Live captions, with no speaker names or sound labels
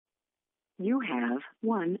You have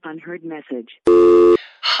one unheard message.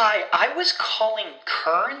 Hi, I was calling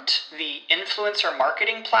Current, the influencer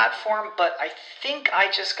marketing platform, but I think I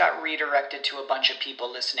just got redirected to a bunch of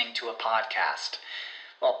people listening to a podcast.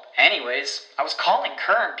 Well, anyways, I was calling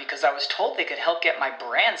Current because I was told they could help get my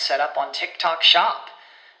brand set up on TikTok Shop,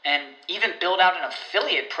 and even build out an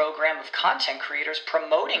affiliate program of content creators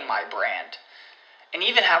promoting my brand, and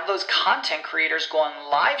even have those content creators go on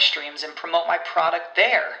live streams and promote my product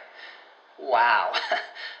there. Wow,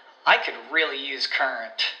 I could really use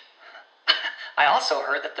Current. I also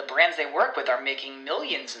heard that the brands they work with are making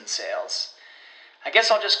millions in sales. I guess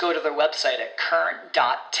I'll just go to their website at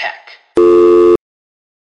current.tech.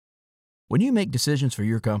 When you make decisions for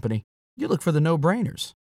your company, you look for the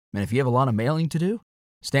no-brainers. And if you have a lot of mailing to do,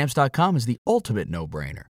 Stamps.com is the ultimate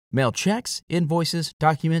no-brainer. Mail checks, invoices,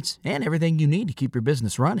 documents, and everything you need to keep your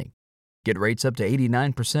business running. Get rates up to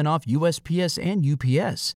 89% off USPS and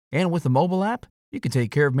UPS. And with the mobile app, you can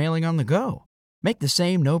take care of mailing on the go. Make the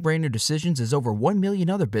same no-brainer decisions as over 1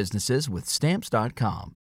 million other businesses with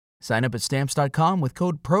Stamps.com. Sign up at Stamps.com with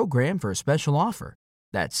code PROGRAM for a special offer.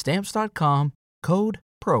 That's Stamps.com, code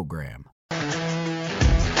PROGRAM.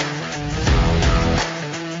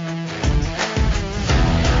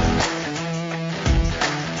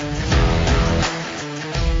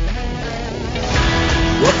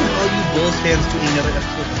 Welcome all you Bulls fans to another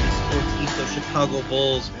episode of the Sports Ethos Chicago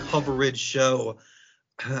Bulls coverage show.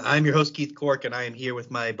 I'm your host, Keith Cork, and I am here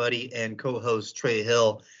with my buddy and co-host, Trey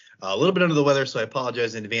Hill. A little bit under the weather, so I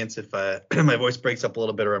apologize in advance if my voice breaks up a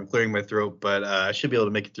little bit or I'm clearing my throat, but I should be able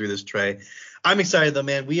to make it through this, Trey. I'm excited, though,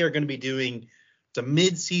 man. We are going to be doing some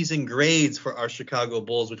mid-season grades for our Chicago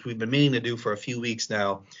Bulls, which we've been meaning to do for a few weeks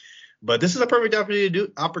now. But this is a perfect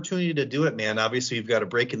opportunity to do it, man. Obviously, you've got a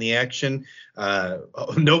break in the action.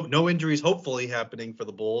 No injuries, hopefully, happening for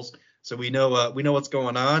the Bulls. So we know what's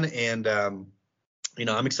going on, and I'm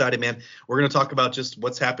excited, man. We're going to talk about just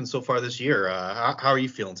what's happened so far this year. How are you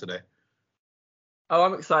feeling today? Oh,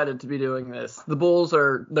 I'm excited to be doing this. The Bulls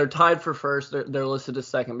they're tied for first. They're listed as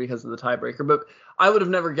second because of the tiebreaker, but I would have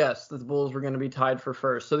never guessed that the Bulls were going to be tied for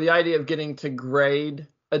first. So the idea of getting to grade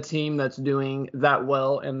a team that's doing that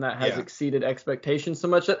well and that has exceeded expectations so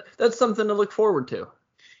much, that's something to look forward to.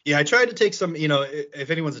 Yeah, I tried to take some, if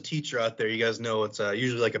anyone's a teacher out there, you guys know it's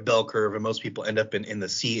usually like a bell curve, and most people end up in the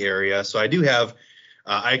C area. So I do have,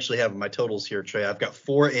 I actually have my totals here, Trey. I've got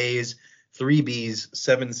 4 A's, 3 B's,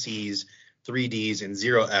 7 C's, 3 D's, and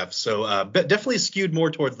 0 F's. So definitely skewed more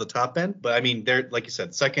towards the top end. But, I mean, they're, like you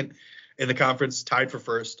said, second in the conference, tied for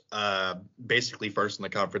first, basically first in the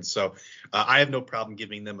conference. So I have no problem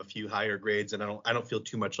giving them a few higher grades, and I don't feel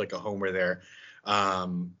too much like a homer there.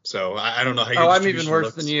 So I don't know how your I'm even worse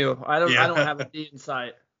looks. than you. I don't have a D in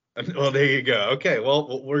sight. Well, there you go. Okay,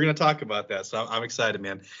 well, we're going to talk about that. So I'm excited,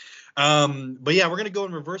 man. But yeah, we're going to go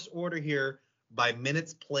in reverse order here by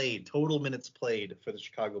minutes played, total minutes played for the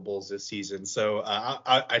Chicago Bulls this season. So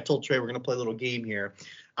I told Trey we're going to play a little game here.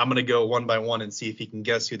 I'm going to go one by one and see if he can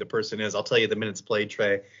guess who the person is. I'll tell you the minutes played,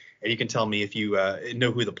 Trey, and you can tell me if you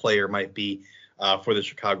know who the player might be for the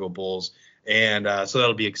Chicago Bulls. And so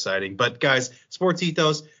that'll be exciting. But guys, Sports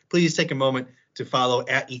Ethos, please take a moment to follow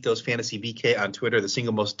at Ethos Fantasy BK on Twitter, the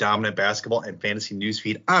single most dominant basketball and fantasy news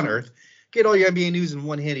feed on earth. Get all your NBA news in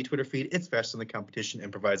one handy Twitter feed. It's faster than the competition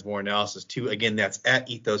and provides more analysis too. Again, that's at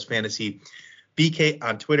Ethos Fantasy BK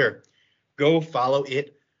on Twitter. Go follow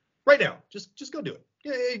it right now. Just go do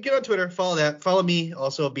it. Get on Twitter, follow that. Follow me,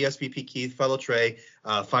 also BSBP Keith. Follow Trey.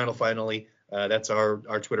 Finally, that's our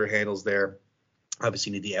Twitter handles there.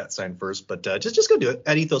 Obviously, you need the @ sign first, but just go do it.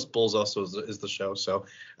 At Ethos Bulls also is the show. So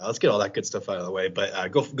let's get all that good stuff out of the way.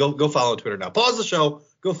 But go follow on Twitter now. Pause the show.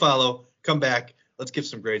 Go follow. Come back. Let's give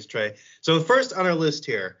some grades, Trey. So first on our list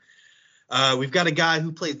here, we've got a guy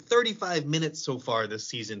who played 35 minutes so far this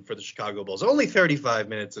season for the Chicago Bulls. Only 35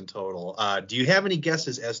 minutes in total. Do you have any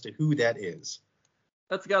guesses as to who that is?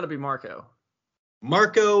 That's got to be Marko.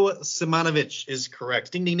 Marko Simonovic is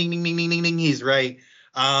correct. Ding, ding, ding, ding, ding, ding, ding, ding. He's right.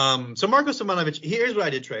 So Marko Simonovic, here's what I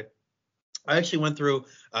did, Trey. I actually went through,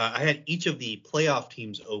 I had each of the playoff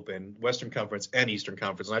teams open, Western Conference and Eastern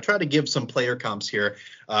Conference, and I tried to give some player comps here,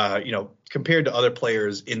 compared to other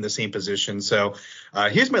players in the same position. So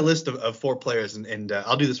here's my list of 4 players, and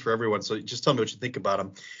I'll do this for everyone, so just tell me what you think about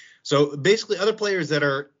them. So basically other players that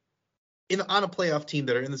are on a playoff team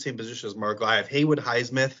that are in the same position as Marko, I have Haywood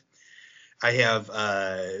Highsmith, I have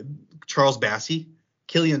Charles Bassey,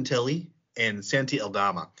 Killian Tilly, and Santi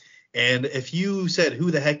Aldama. And if you said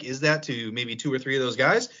who the heck is that to maybe 2 or 3 of those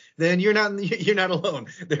guys, then you're not alone.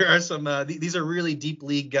 There are some these are really deep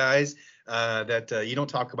league guys that you don't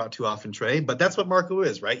talk about too often, Trey. But that's what Marko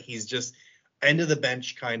is, right? He's just end of the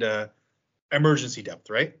bench kind of emergency depth,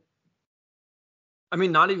 right? I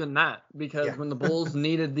mean, not even that, because Yeah. when the Bulls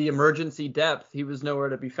needed the emergency depth, he was nowhere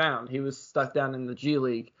to be found. He was stuck down in the G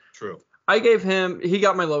League. True. He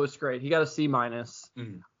got my lowest grade. He got a C-.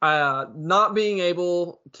 Not being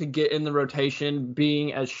able to get in the rotation,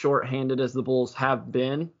 being as shorthanded as the Bulls have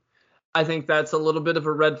been, I think that's a little bit of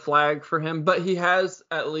a red flag for him, but he has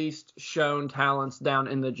at least shown talents down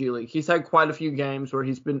in the G League. He's had quite a few games where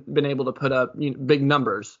he's been able to put up big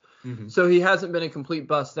numbers. Mm-hmm. So he hasn't been a complete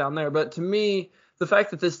bust down there. But to me, the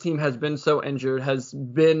fact that this team has been so injured, has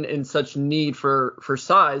been in such need for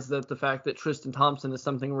size, that the fact that Tristan Thompson is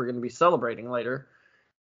something we're going to be celebrating later,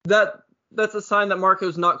 that's a sign that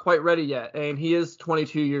Marco's not quite ready yet. And he is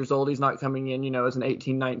 22 years old. He's not coming in, as an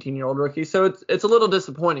 18, 19-year-old rookie. So it's a little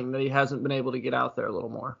disappointing that he hasn't been able to get out there a little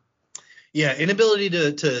more. Yeah, inability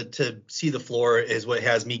to see the floor is what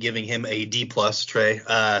has me giving him a D+, Trey.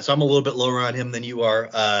 So I'm a little bit lower on him than you are.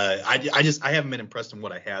 I haven't been impressed in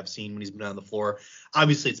what I have seen when he's been on the floor.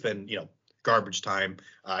 Obviously, it's been garbage time.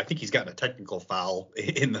 I think he's gotten a technical foul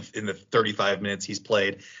in the 35 minutes he's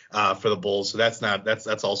played for the Bulls. So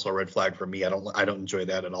that's also a red flag for me. I don't enjoy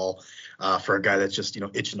that at all for a guy that's just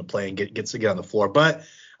itching to play and gets to get on the floor. But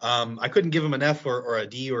I couldn't give him an F or a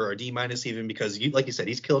D or a D- even because, like you said,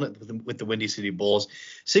 he's killing it with the Windy City Bulls.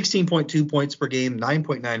 16.2 points per game,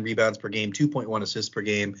 9.9 rebounds per game, 2.1 assists per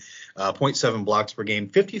game, 0.7 blocks per game,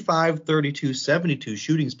 55, 32, 72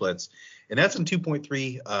 shooting splits. And that's in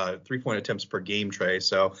 2.3 3-point attempts per game, Trey.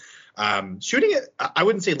 So shooting it, I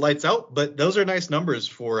wouldn't say lights out, but those are nice numbers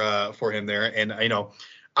for him there. And,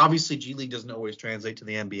 obviously G League doesn't always translate to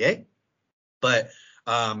the NBA, but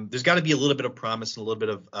there's got to be a little bit of promise and a little bit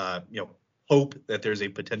of hope that there's a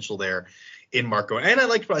potential there in Marco. And I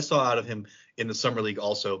liked what I saw out of him in the summer league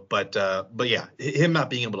also. But yeah, him not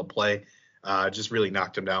being able to play just really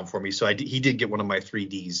knocked him down for me. So he did get one of my 3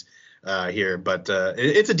 Ds here, but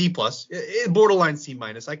it's a D+, borderline C-.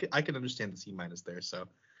 I can understand the C- there. So,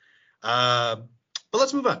 but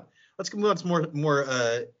let's move on. Let's move on to more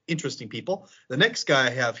interesting people. The next guy I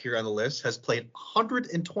have here on the list has played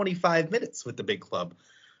 125 minutes with the big club.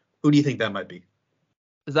 Who do you think that might be?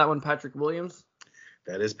 Is that one Patrick Williams?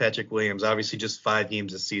 That is Patrick Williams. Obviously, just 5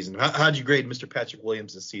 games this season. How'd you grade Mr. Patrick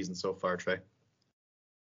Williams this season so far, Trey?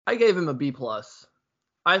 I gave him a B+.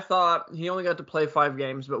 I thought he only got to play 5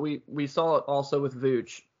 games, but we saw it also with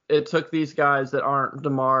Vooch. It took these guys that aren't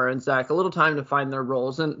DeMar and Zach a little time to find their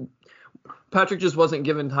roles, and Patrick just wasn't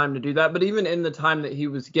given time to do that. But even in the time that he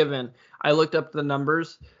was given, I looked up the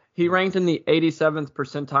numbers. He ranked in the 87th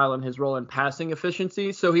percentile in his role in passing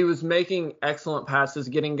efficiency. So he was making excellent passes,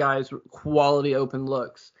 getting guys quality open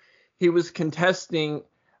looks. He was contesting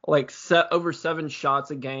over 7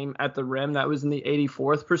 shots a game at the rim. That was in the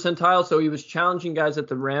 84th percentile. So he was challenging guys at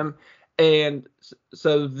the rim. And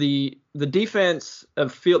so the defense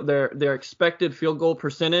of their expected field goal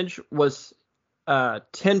percentage was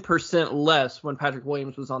 10% less when Patrick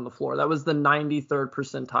Williams was on the floor. That was the 93rd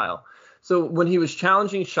percentile. So when he was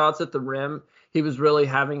challenging shots at the rim, he was really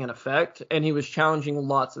having an effect, and he was challenging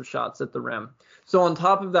lots of shots at the rim. So on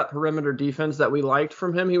top of that perimeter defense that we liked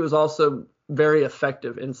from him, he was also very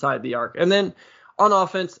effective inside the arc. And then on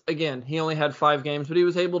offense, again, he only had 5 games, but he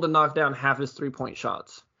was able to knock down half his 3-point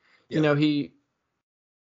shots. Yeah.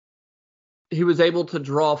 He was able to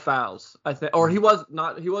draw fouls, I think, or he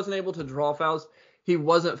wasn't able to draw fouls. He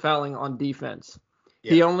wasn't fouling on defense.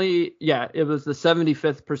 Yeah. It was the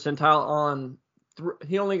 75th percentile on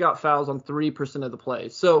he only got fouls on 3% of the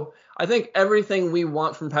plays. So I think everything we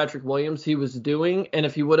want from Patrick Williams, he was doing. And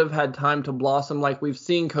if he would have had time to blossom, like we've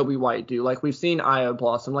seen Kobe White do, like we've seen Aya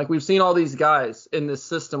blossom, like we've seen all these guys in this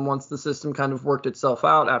system, once the system kind of worked itself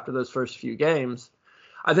out after those first few games,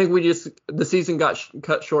 I think the season got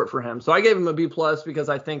cut short for him. So I gave him a B+ because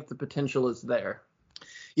I think the potential is there.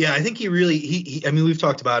 Yeah, I think he really, I mean, we've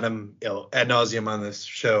talked about him, ad nauseum on this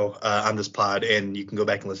show, on this pod, and you can go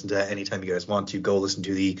back and listen to that anytime you guys want to. Go listen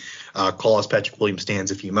to the Call Us Patrick Williams Stands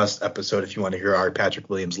If You Must episode if you want to hear our Patrick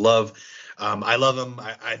Williams love. I love him.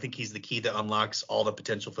 I think he's the key that unlocks all the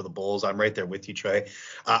potential for the Bulls. I'm right there with you, Trey.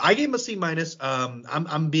 I gave him a C-.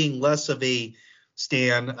 I'm being less of a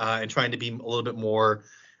stan and trying to be a little bit more,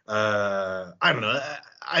 I don't know.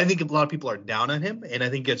 I think a lot of people are down on him, and I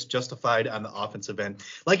think it's justified on the offensive end.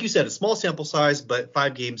 Like you said, a small sample size, but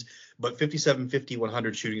 5 games, but 57, 50,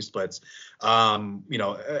 100 shooting splits. That's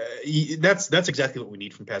exactly what we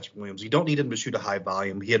need from Patrick Williams. You don't need him to shoot a high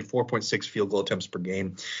volume. He had 4.6 field goal attempts per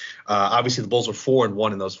game. Obviously, the Bulls were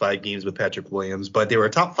 4-1 in those 5 games with Patrick Williams, but they were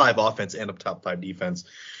a top 5 offense and a top 5 defense.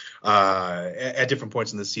 At different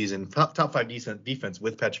points in the season, top 5 decent defense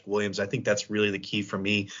with Patrick Williams. I think that's really the key for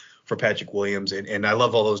me for Patrick Williams. And I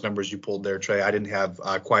love all those numbers you pulled there, Trey. I didn't have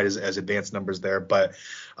quite as advanced numbers there, but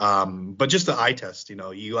just the eye test,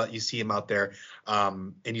 you see him out there,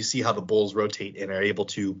 and you see how the Bulls rotate and are able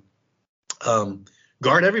to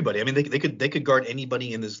guard everybody. I mean, they could guard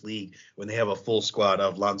anybody in this league when they have a full squad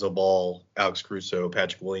of Lonzo Ball, Alex Caruso,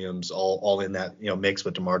 Patrick Williams, all in that mix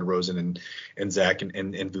with DeMar DeRozan and Zach and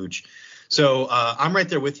Vooch. So I'm right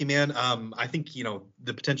there with you, man. I think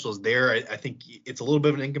the potential is there. I think it's a little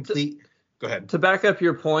bit of an incomplete. Go ahead. To back up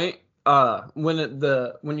your point, when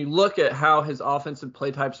you look at how his offensive play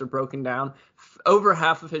types are broken down, over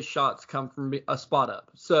half of his shots come from a spot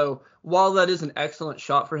up. So while that is an excellent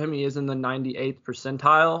shot for him, he is in the 98th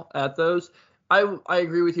percentile at those. I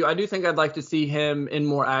agree with you. I do think I'd like to see him in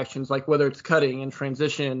more actions, like whether it's cutting and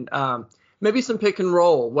transition, maybe some pick and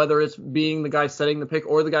roll, whether it's being the guy setting the pick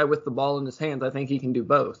or the guy with the ball in his hands. I think he can do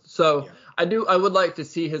both. So yeah. I would like to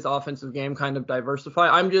see his offensive game kind of diversify.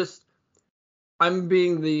 I'm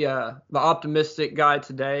being the optimistic guy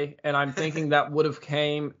today, and I'm thinking that would have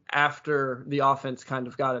came after the offense kind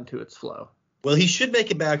of got into its flow. Well, he should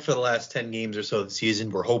make it back for the last 10 games or so of the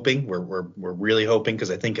season. We're hoping. We're really hoping,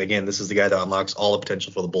 because I think, again, this is the guy that unlocks all the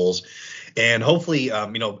potential for the Bulls. And hopefully,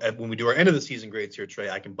 when we do our end of the season grades here,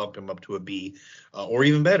 Trey, I can bump him up to a B or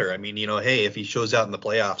even better. I mean, hey, if he shows out in the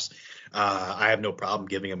playoffs, I have no problem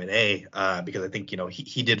giving him an A because I think,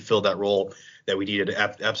 he did fill that role that we needed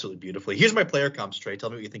absolutely beautifully. Here's my player comps, Trey.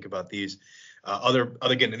 Tell me what you think about these.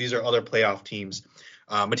 Again, these are other playoff teams.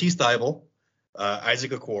 Matisse Thybulle,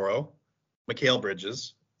 Isaac Okoro, Mikal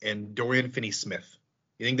Bridges, and Dorian Finney-Smith.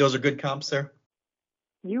 You think those are good comps there?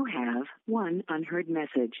 You have one unheard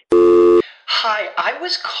message. Hi, I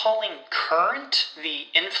was calling Current, the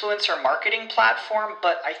influencer marketing platform,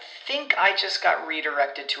 but I think I just got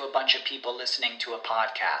redirected to a bunch of people listening to a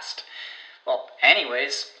podcast. Well,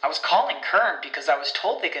 anyways, I was calling Current because I was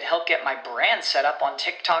told they could help get my brand set up on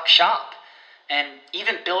TikTok Shop, and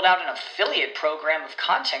even build out an affiliate program of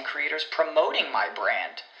content creators promoting my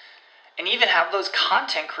brand. And even have those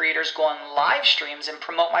content creators go on live streams and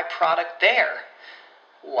promote my product there.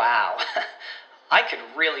 Wow, I could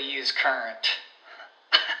really use Current.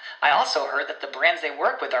 I also heard that the brands they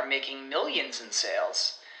work with are making millions in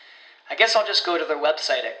sales. I guess I'll just go to their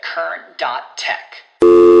website at current.tech.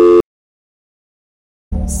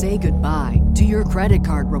 Say goodbye to your credit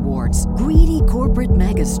card rewards. Greedy corporate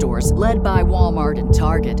mega stores, led by Walmart and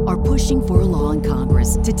Target, are pushing for a law in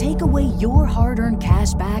Congress to take away your hard-earned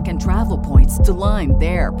cash back and travel points to line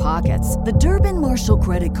their pockets. The Durbin-Marshall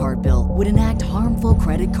credit card bill would enact harmful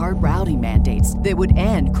credit card routing mandates that would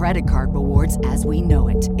end credit card rewards as we know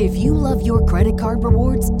it. If you love your credit card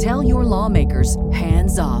rewards, tell your lawmakers,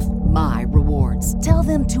 hands off my rewards. Tell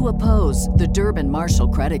them to oppose the Durbin-Marshall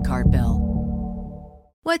credit card bill.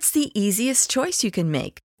 What's the easiest choice you can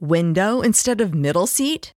make? Window instead of middle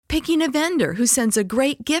seat? Picking a vendor who sends a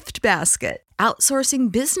great gift basket?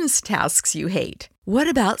 Outsourcing business tasks you hate? What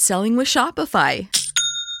about selling with Shopify?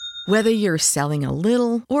 Whether you're selling a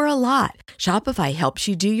little or a lot, Shopify helps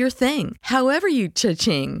you do your thing, however you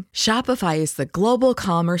cha-ching. Shopify is the global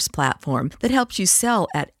commerce platform that helps you sell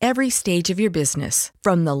at every stage of your business.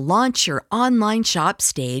 From the launch your online shop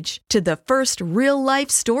stage to the first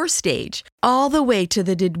real-life store stage, all the way to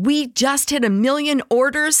the did we just hit 1 million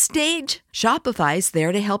orders stage. Shopify's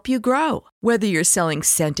there to help you grow. Whether you're selling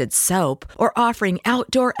scented soap or offering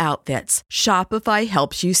outdoor outfits, Shopify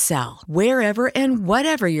helps you sell. Wherever and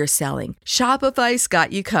whatever you're selling, Shopify's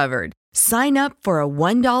got you covered. Sign up for a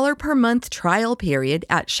 $1 per month trial period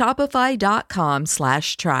at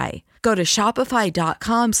shopify.com/try. Go to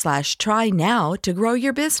shopify.com/try now to grow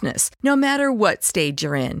your business, no matter what stage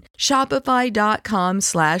you're in.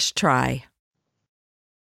 Shopify.com/try.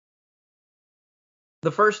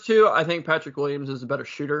 The first two, I think Patrick Williams is a better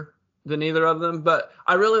shooter than either of them, but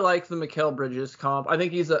I really like the Mikal Bridges comp. I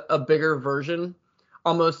think he's a bigger version,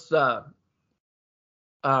 almost like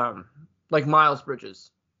Miles Bridges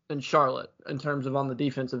in Charlotte in terms of on the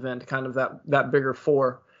defensive end, kind of that bigger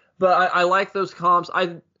four. But I like those comps.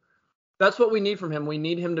 That's what we need from him. We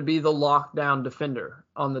need him to be the lockdown defender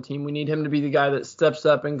on the team. We need him to be the guy that steps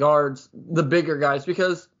up and guards the bigger guys,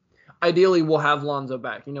 because ideally we'll have Lonzo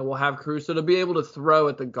back. We'll have Caruso to be able to throw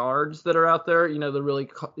at the guards that are out there, the really,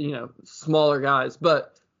 smaller guys.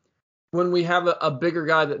 But when we have a bigger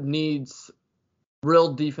guy that needs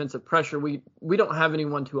real defensive pressure, we don't have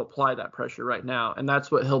anyone to apply that pressure right now, and that's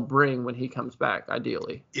what he'll bring when he comes back,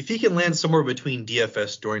 ideally. If he can land somewhere between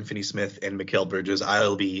DFS, Dorian Finney-Smith, and Mikal Bridges,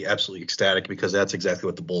 I'll be absolutely ecstatic, because that's exactly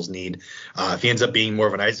what the Bulls need. If he ends up being more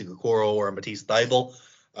of an Isaac Okoro or a Matisse Thybulle,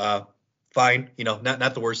 fine.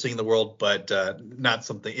 Not the worst thing in the world, but not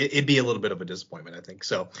something. It'd be a little bit of a disappointment, I think.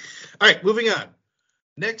 So, all right, moving on.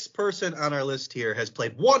 Next person on our list here has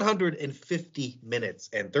played 150 minutes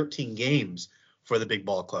and 13 games for the Big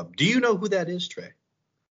Ball Club. Do you know who that is, Trey?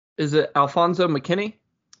 Is it Alfonso McKinney?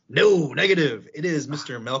 No, negative. It is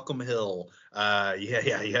Mr. Malcolm Hill. You had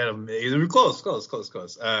him. Close.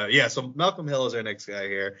 So Malcolm Hill is our next guy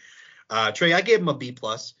here. Trey, I gave him a B+.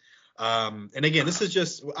 And again, this is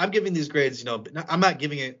just, I'm giving these grades, I'm not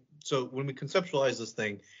giving it. So when we conceptualize this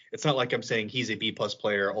thing, it's not like I'm saying he's a B+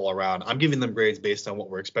 player all around. I'm giving them grades based on what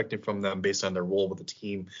we're expecting from them, based on their role with the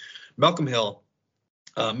team. Malcolm Hill,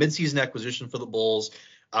 midseason acquisition for the Bulls.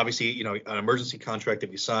 Obviously, an emergency contract that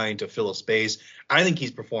we signed to fill a space. I think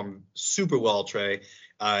he's performed super well, Trey.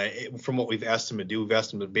 From what we've asked him to do, we've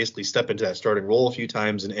asked him to basically step into that starting role a few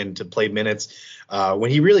times and to play minutes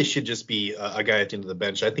when he really should just be a guy at the end of the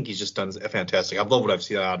bench. I think he's just done fantastic. I love what I've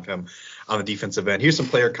seen out of him on the defensive end. Here's some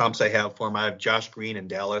player comps I have for him. I have Josh Green in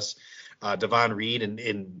Dallas, Devon Reed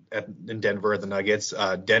in Denver at the Nuggets,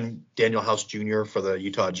 Daniel House Jr. for the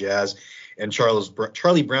Utah Jazz, and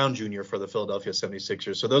Charlie Brown Jr. for the Philadelphia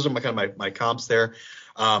 76ers. So those are my comps there,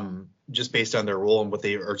 just based on their role and what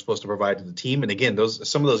they are supposed to provide to the team. And again,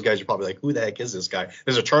 some of those guys are probably like, who the heck is this guy?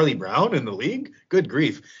 There's a Charlie Brown in the league? Good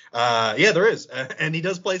grief. Yeah, there is. And he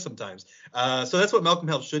does play sometimes. So that's what Malcolm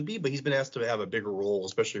Hill should be, but he's been asked to have a bigger role,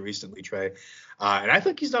 especially recently, Trey. And I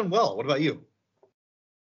think he's done well. What about you?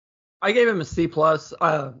 I gave him a C+.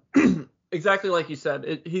 Exactly like you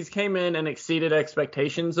said, he's came in and exceeded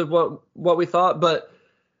expectations of what we thought. But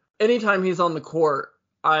anytime he's on the court,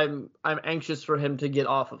 I'm anxious for him to get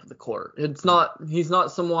off of the court. He's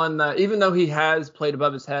not someone that, even though he has played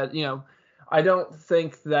above his head, I don't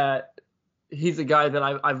think that he's a guy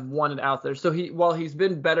that I've wanted out there. So while he's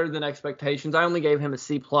been better than expectations, I only gave him a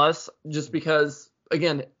C+, just because,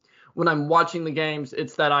 again, when I'm watching the games,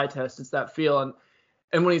 it's that eye test, it's that feel.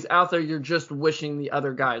 And when he's out there, you're just wishing the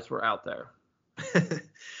other guys were out there.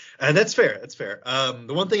 That's fair.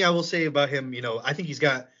 The one thing I will say about him, I think he's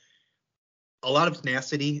got a lot of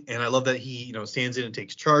tenacity, and I love that he, stands in and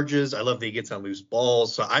takes charges. I love that he gets on loose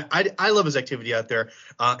balls. So I love his activity out there.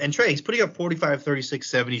 And Trey, he's putting up 45, 36,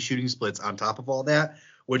 70 shooting splits on top of all that,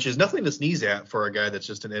 which is nothing to sneeze at for a guy that's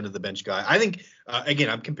just an end-of-the-bench guy. I think, again,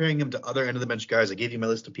 I'm comparing him to other end-of-the-bench guys. I gave you my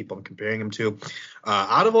list of people I'm comparing him to.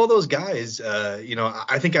 Out of all those guys,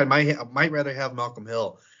 I think I might rather have Malcolm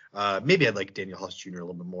Hill. Maybe I'd like Daniel House Jr. a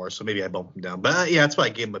little bit more, so maybe I bump him down. But, yeah, that's why I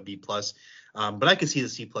gave him a B+. But I can see the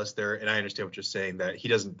C+ there, and I understand what you're saying, that he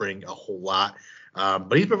doesn't bring a whole lot.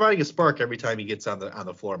 But he's providing a spark every time he gets on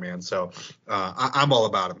the floor, man. So I'm all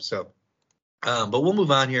about him. So, but we'll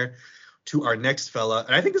move on here to our next fella.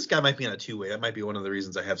 And I think this guy might be on a two-way. That might be one of the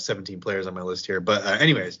reasons I have 17 players on my list here. But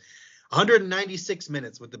anyways, 196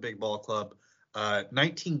 minutes with the Big Ball Club,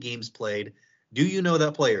 19 games played. Do you know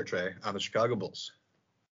that player, Trey, on the Chicago Bulls?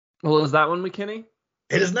 Well, is that one McKinney?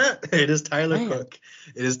 It is not. It is Tyler Cook.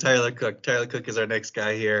 It is Tyler Cook. Tyler Cook is our next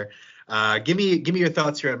guy here. Give me your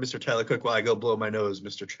thoughts here on Mr. Tyler Cook while I go blow my nose,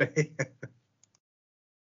 Mr. Trey.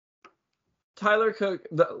 Tyler Cook,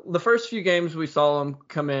 the first few games we saw him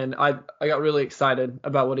come in, I got really excited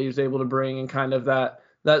about what he was able to bring and kind of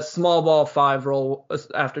that small ball 5 role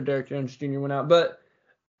after Derrick Jones Jr. went out. But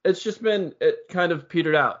it's just it kind of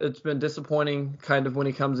petered out. It's been disappointing kind of when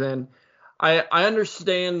he comes in. I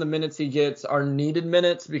understand the minutes he gets are needed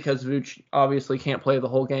minutes because Vooch obviously can't play the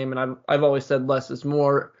whole game, and I've always said less is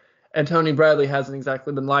more, and Tony Bradley hasn't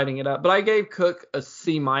exactly been lighting it up. But I gave Cook a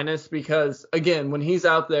C- because, again, when he's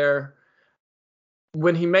out there,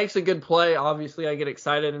 when he makes a good play, obviously I get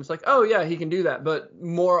excited, and it's like, oh, yeah, he can do that. But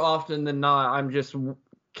more often than not, I'm just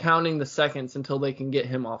counting the seconds until they can get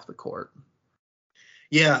him off the court.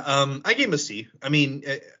 Yeah, I gave him a C. I mean,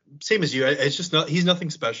 same as you. It's just he's nothing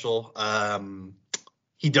special.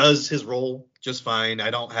 He does his role just fine. I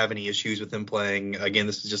don't have any issues with him playing. Again,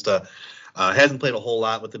 this is just hasn't played a whole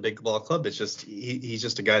lot with the Big Ball Club. It's just he's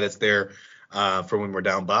just a guy that's there for when we're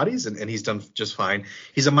down bodies, and he's done just fine.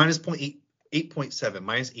 He's a minus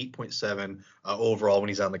 8.7 overall when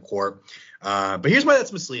he's on the court. But here's why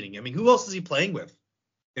that's misleading. I mean, who else is he playing with?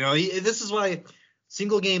 This is why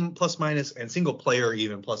single game plus minus and single player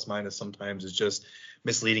even plus minus sometimes is just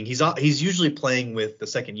misleading. He's usually playing with the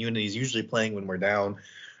second unit. He's usually playing when we're down.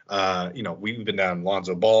 We've been down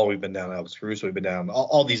Lonzo Ball. We've been down Alex Caruso. We've been down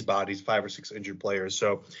all these bodies, 5 or 6 injured players.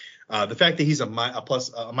 So the fact that he's a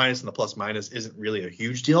minus and the plus minus isn't really a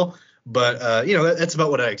huge deal. But, that's about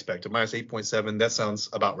what I expect. A minus 8.7, that sounds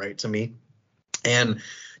about right to me. And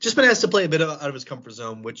just been asked to play a bit out of his comfort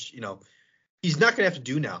zone, which, he's not going to have to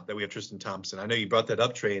do now that we have Tristan Thompson. I know you brought that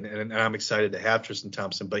up, Trey, and I'm excited to have Tristan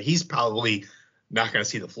Thompson, but he's probably not going to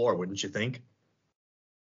see the floor, wouldn't you think?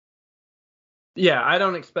 Yeah, I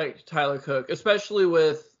don't expect Tyler Cook,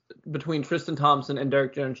 especially between Tristan Thompson and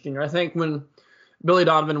Derek Jones Jr. I think when Billy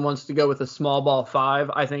Donovan wants to go with a small ball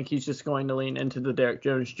 5, I think he's just going to lean into the Derek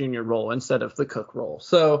Jones Jr. role instead of the Cook role.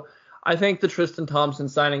 So I think the Tristan Thompson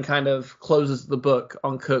signing kind of closes the book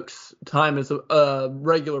on Cook's time as a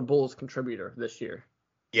regular Bulls contributor this year.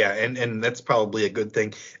 Yeah, and that's probably a good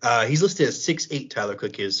thing. He's listed as 6'8", Tyler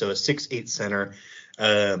Cook is, so a 6'8" center.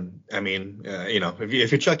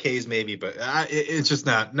 If you're Chuck Hayes, maybe, but it's just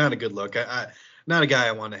not a good look. Not a guy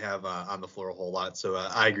I want to have on the floor a whole lot. So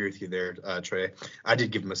I agree with you there, Trey. I did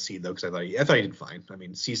give him a C though because I thought he did fine. I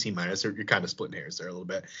mean, C minus. You're kind of splitting hairs there a little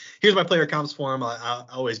bit. Here's my player comps for him. I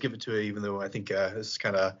always give it to it, even though I think this is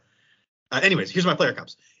kind of. Anyways, here's my player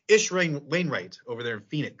comps. Ish Wainwright over there in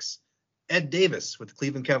Phoenix. Ed Davis with the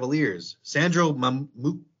Cleveland Cavaliers. Sandro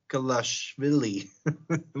Mamukelashvili.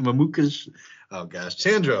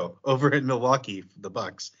 Sandro over in Milwaukee for the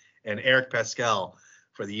Bucks. And Eric Pascal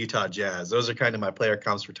for the Utah Jazz. Those are kind of my player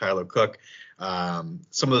comps for Tyler Cook. Some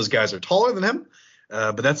of those guys are taller than him,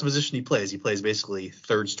 but that's the position he plays. He plays basically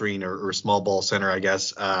third string or small ball center, I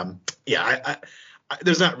guess.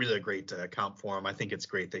 There's not really a great comp for him. I think it's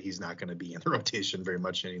great that he's not going to be in the rotation very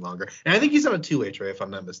much any longer. And I think he's on a two-way, Trey, if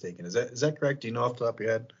I'm not mistaken. Is that correct? Do you know off the top of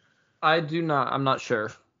your head? I do not. I'm not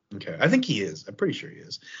sure. Okay. I think he is. I'm pretty sure he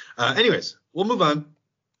is. Anyways, we'll move on.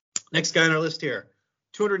 Next guy on our list here.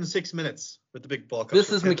 206 minutes with the big ball.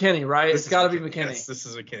 This is McKinney, right? It's got to be McKinney. Yes, this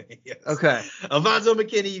is McKinney. Yes. Okay. Alfonzo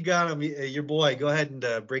McKinney, you got him. Your boy. Go ahead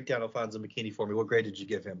and break down Alfonzo McKinney for me. What grade did you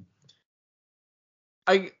give him?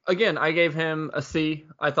 I gave him a C.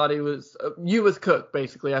 I thought he was you with Cook,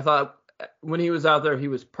 basically. I thought when he was out there, he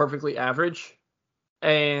was perfectly average.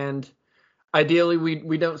 And ideally,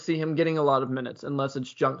 we don't see him getting a lot of minutes unless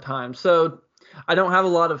it's junk time. So I don't have a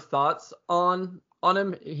lot of thoughts on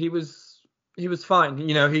him. He was fine.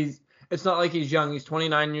 You know, it's not like he's young. He's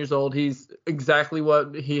 29 years old. He's exactly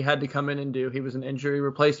what he had to come in and do. He was an injury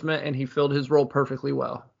replacement, and he filled his role perfectly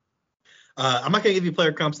well. I'm not going to give you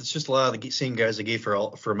player comps. It's just a lot of the same guys I gave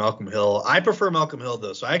for Malcolm Hill. I prefer Malcolm Hill,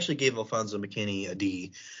 though, so I actually gave Alfonzo McKinney a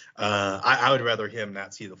D. I would rather him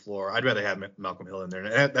not see the floor. I'd rather have Malcolm Hill in there.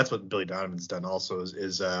 And that's what Billy Donovan's done also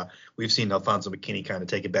is we've seen Alfonzo McKinney kind of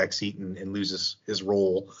take a back seat and lose his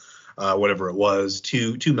role, whatever it was,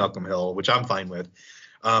 to Malcolm Hill, which I'm fine with.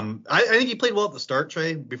 I think he played well at the start,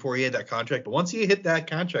 Trey, before he had that contract. But once he hit that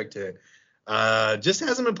contract hit, just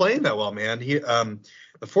hasn't been playing that well, man.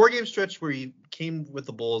 The 4-game stretch where he came with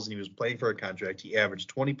the Bulls and he was playing for a contract, he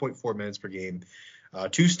averaged 20.4 minutes per game,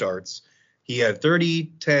 2 starts. He had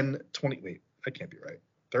 30, 10, 20. Wait, that can't be right.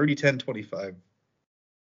 30, 10, 25.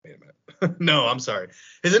 Wait a minute. No, I'm sorry.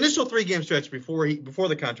 His initial 3-game stretch before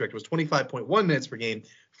the contract was 25.1 minutes per game,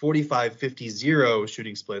 45, 50, 0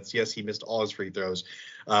 shooting splits. Yes, he missed all his free throws.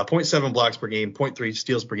 0.7 blocks per game, 0.3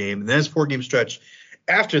 steals per game. And then his 4-game stretch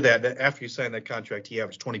after he signed that contract, he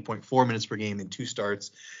averaged 20.4 minutes per game in 2 starts,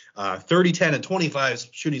 30, 10, and 25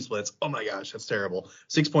 shooting splits. Oh, my gosh, that's terrible.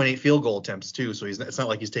 6.8 field goal attempts, too, so it's not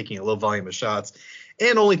like he's taking a low volume of shots.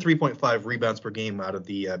 And only 3.5 rebounds per game out of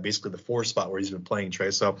the basically the 4 spot where he's been playing, Trey.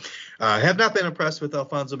 So have not been impressed with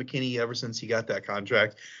Alfonzo McKinney ever since he got that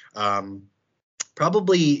contract.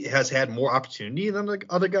 Probably has had more opportunity than like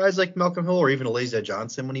other guys like Malcolm Hill or even Elijah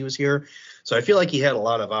Johnson when he was here. So I feel like he had a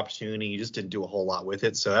lot of opportunity. He just didn't do a whole lot with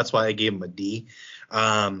it. So that's why I gave him a D.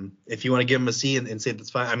 If you want to give him a C and say that's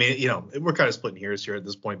fine. I mean, we're kind of splitting hairs here at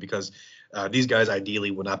this point because these guys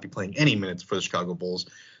ideally would not be playing any minutes for the Chicago Bulls.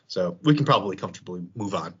 So we can probably comfortably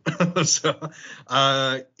move on. So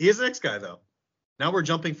here's the next guy, though. Now we're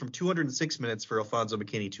jumping from 206 minutes for Alfonzo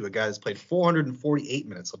McKinney to a guy that's played 448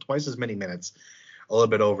 minutes, so twice as many minutes, a little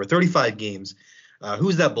bit over, 35 games.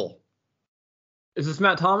 Who's that Bull? Is this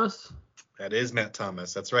Matt Thomas? That is Matt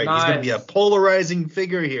Thomas. That's right. Nice. He's going to be a polarizing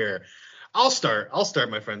figure here. I'll start,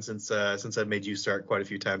 my friend, since I've made you start quite a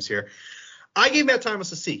few times here. I gave Matt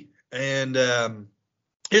Thomas a C. And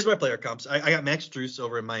here's my player comps. I got Max Strus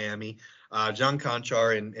over in Miami, John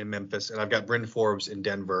Conchar in Memphis, and I've got Bryn Forbes in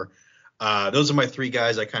Denver. Those are my 3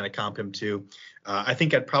 guys I kind of comp him to. I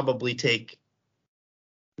think I'd probably take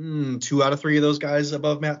 2 out of 3 of those guys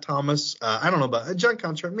above Matt Thomas. I don't know about John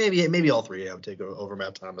Conchar. Maybe all 3 I would take over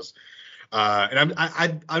Matt Thomas. And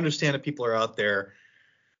I understand that people are out there.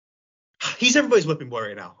 He's everybody's whipping boy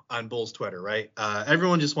right now on Bulls Twitter, right?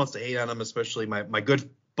 Everyone just wants to hate on him, especially my good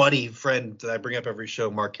buddy friend that I bring up every show,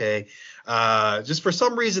 Mark Hay. Just for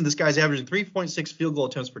some reason, this guy's averaging 3.6 field goal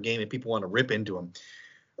attempts per game, and people want to rip into him.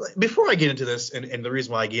 Before I get into this and the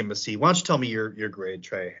reason why I gave him a C, why don't you tell me your grade,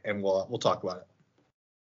 Trey, and we'll talk about it.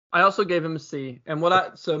 I also gave him a C. And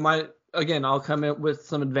I'll come in with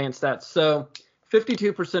some advanced stats. So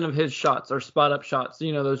 52% of his shots are spot up shots.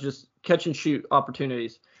 Those just catch and shoot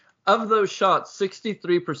opportunities. Of those shots,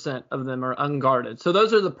 63% of them are unguarded. So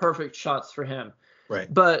those are the perfect shots for him.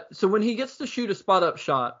 Right. But so when he gets to shoot a spot up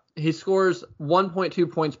shot, he scores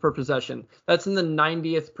 1.2 points per possession. That's in the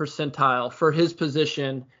 90th percentile for his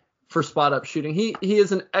position for spot up shooting. He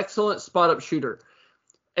is an excellent spot up shooter.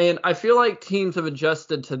 And I feel like teams have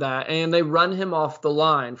adjusted to that, and they run him off the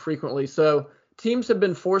line frequently. So teams have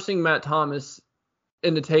been forcing Matt Thomas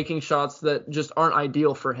into taking shots that just aren't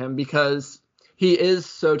ideal for him because he is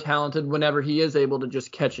so talented whenever he is able to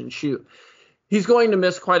just catch and shoot. He's going to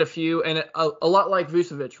miss quite a few, and a lot like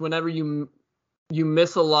Vucevic, whenever you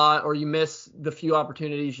miss a lot or you miss the few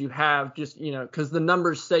opportunities you have, just, because the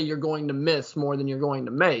numbers say you're going to miss more than you're going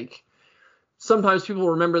to make. Sometimes people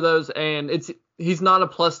remember those, and he's not a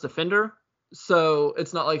plus defender, so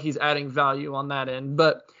it's not like he's adding value on that end.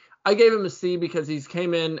 But I gave him a C because he's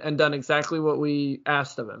came in and done exactly what we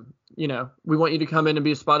asked of him. We want you to come in and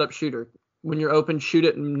be a spot-up shooter. When you're open, shoot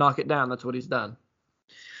it and knock it down. That's what he's done.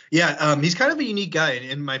 Yeah, he's kind of a unique guy,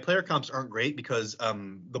 and my player comps aren't great because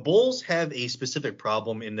the Bulls have a specific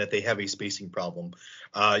problem in that they have a spacing problem.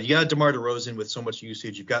 You got DeMar DeRozan with so much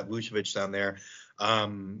usage. You've got Vucevic down there.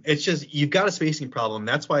 It's just you've got a spacing problem.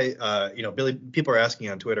 That's why Billy, people are asking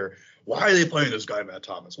on Twitter, why are they playing this guy Matt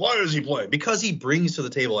Thomas? Why does he play? Because he brings to the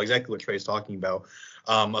table exactly what Trey's talking about.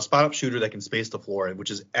 A spot up shooter that can space the floor, which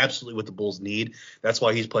is absolutely what the Bulls need. That's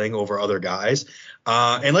why he's playing over other guys.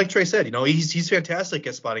 And like Trey said, he's fantastic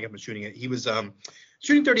at spotting up and shooting it. He was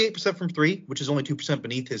shooting 38% from three, which is only 2%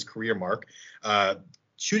 beneath his career mark.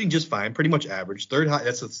 Shooting just fine, pretty much average.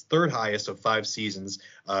 That's the third highest of 5 seasons,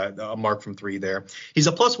 a mark from three there. He's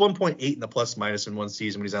a plus 1.8 in the plus minus in one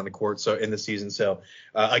season when he's on the court. So in the season,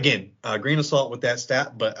 again, grain of salt with that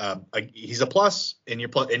stat, but he's a plus, and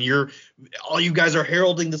all you guys are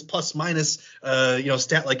heralding this plus minus,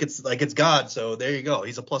 stat like it's God. So there you go.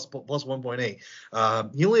 He's a plus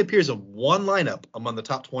 1.8. He only appears in one lineup among the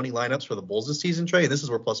top 20 lineups for the Bulls this season, Trey. And this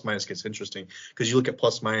is where plus minus gets interesting because you look at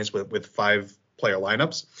plus minus with 5 player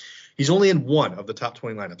lineups. He's only in one of the top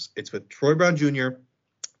 20 lineups. It's with Troy Brown Jr.,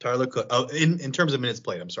 Tyler Cook. In terms of minutes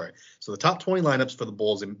played, I'm sorry. So the top 20 lineups for the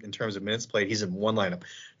Bulls in terms of minutes played, he's in one lineup.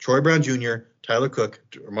 Troy Brown Jr., Tyler Cook,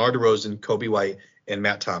 DeMar DeRozan, Kobe White, and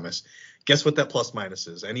Matt Thomas. Guess what that plus minus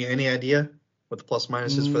is? Any idea what the plus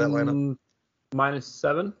minus is for that lineup?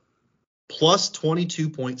 -7. Plus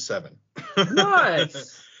 22.7.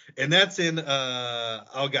 Nice. And that's in I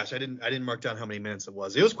didn't mark down how many minutes it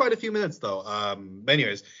was. It was quite a few minutes though. But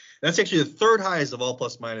anyways, that's actually the third highest of all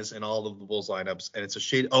plus minus in all of the Bulls lineups, and it's a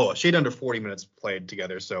shade under 40 minutes played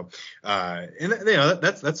together. So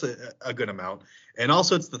that's a good amount. And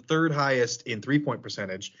also it's the third highest in 3-point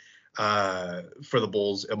percentage for the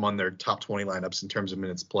Bulls among their top 20 lineups in terms of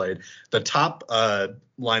minutes played. The top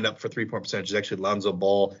lineup for 3-point percentage is actually Lonzo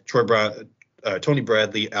Ball, Troy Brown, Tony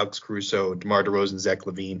Bradley, Alex Caruso, DeMar DeRozan, Zach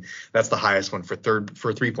LaVine. That's the highest one for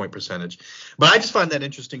 3-point percentage. But I just find that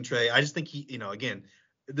interesting, Trey. I just think again,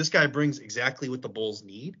 this guy brings exactly what the Bulls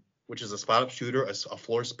need, which is a spot up shooter, a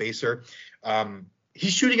floor spacer.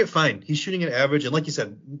 He's shooting it fine. He's shooting it average. And like you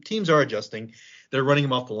said, teams are adjusting. They're running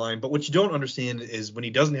him off the line. But what you don't understand is when he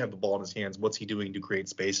doesn't have the ball in his hands, what's he doing to create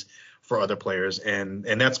space for other players? And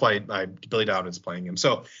that's why Billy Donovan is playing him.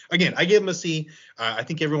 So, again, I give him a C. I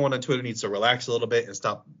think everyone on Twitter needs to relax a little bit and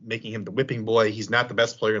stop making him the whipping boy. He's not the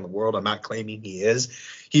best player in the world. I'm not claiming he is.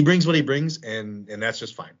 He brings what he brings, and that's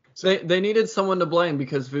just fine. So, they needed someone to blame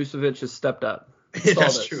because Vucevic has stepped up.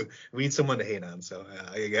 That's true. We need someone to hate on. So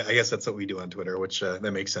I guess that's what we do on Twitter, which that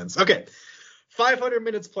makes sense. Okay. 500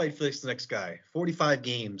 minutes played for this next guy. 45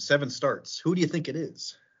 games, 7 starts. Who do you think it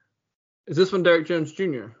is? Is this one Derrick Jones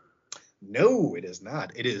Jr.? No, it is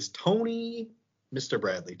not. It is Mr.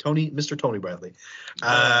 Bradley. Mr. Tony Bradley.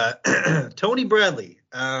 Tony Bradley.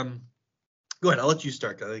 Go ahead. I'll let you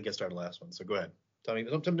start because I think I started the last one. So go ahead. Tell me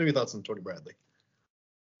your thoughts on Tony Bradley.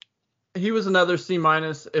 He was another C-.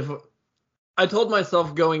 If I told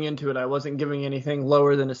myself going into it I wasn't giving anything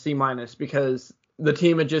lower than a C- because the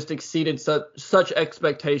team had just exceeded such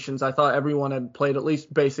expectations. I thought everyone had played at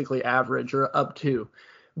least basically average or up to.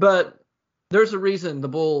 But there's a reason the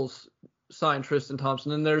Bulls signed Tristan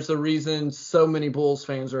Thompson, and there's a reason so many Bulls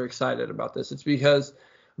fans are excited about this. It's because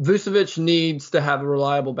Vucevic needs to have a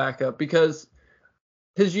reliable backup because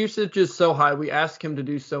his usage is so high. We ask him to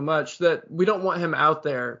do so much that we don't want him out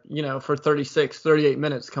there, for 36, 38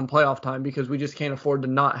 minutes come playoff time because we just can't afford to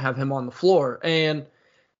not have him on the floor. And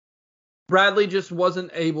Bradley just wasn't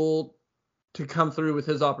able to come through with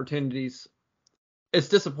his opportunities. It's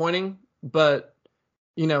disappointing, but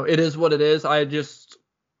it is what it is.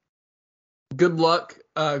 Good luck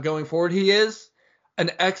going forward. He is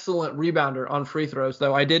an excellent rebounder on free throws,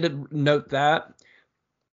 though. I did note that.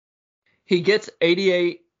 He gets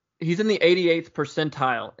 88. He's in the 88th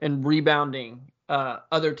percentile in rebounding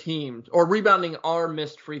other teams, or rebounding our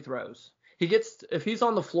missed free throws. If he's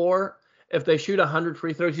on the floor, if they shoot 100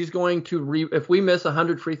 free throws, he's going to if we miss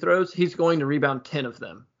 100 free throws, he's going to rebound 10 of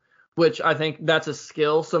them, which I think that's a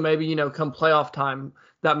skill. So maybe, come playoff time,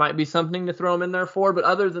 that might be something to throw him in there for. But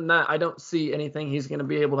other than that, I don't see anything he's going to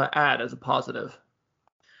be able to add as a positive.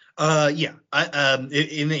 Yeah.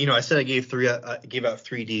 I said I gave out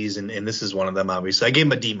 3 Ds, and this is one of them. Obviously, I gave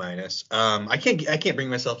him a D-. I can't bring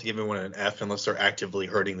myself to give anyone an F unless they're actively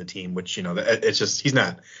hurting the team, which it's just he's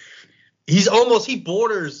not. He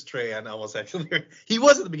borders Trey on almost actually. He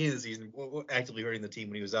was at the beginning of the season actively hurting the team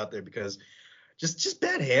when he was out there because just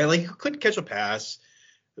bad hand. Like, he couldn't catch a pass.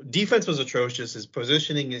 Defense was atrocious. His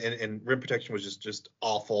positioning and rim protection was just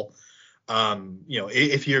awful.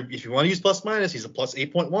 If you want to use plus minus, he's a plus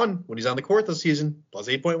 8.1 when he's on the court this season. Plus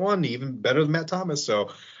 8.1, even better than Matt Thomas.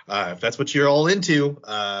 So if that's what you're all into,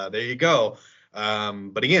 there you go.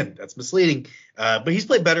 But again, that's misleading. But he's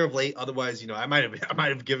played better of late. Otherwise, I might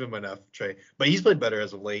have given him enough, Trey. But he's played better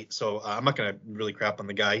as of late. So I'm not gonna really crap on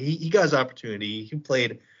the guy. He got his opportunity. He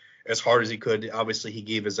played as hard as he could. Obviously, he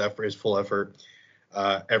gave his full effort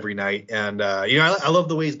every night. And I love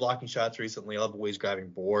the way he's blocking shots recently. I love the way he's grabbing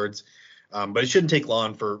boards. But it shouldn't take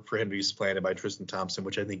long for him to be supplanted by Tristan Thompson,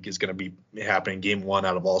 which I think is going to be happening game 1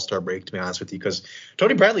 out of All-Star break, to be honest with you, because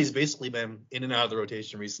Tony Bradley's basically been in and out of the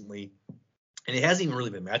rotation recently, and it hasn't even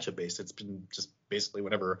really been matchup based. It's been just basically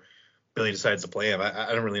whenever Billy decides to play him.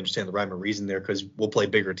 I don't really understand the rhyme or reason there, because we'll play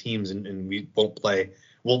bigger teams and we won't play.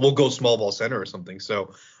 We'll go small ball center or something.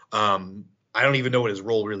 So I don't even know what his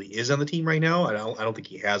role really is on the team right now. I don't think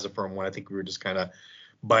he has a firm one. I think we were just kind of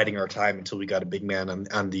biding our time until we got a big man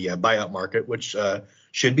on the buyout market, which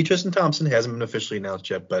should be Tristan Thompson. Hasn't been officially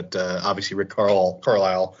announced yet, but obviously Rick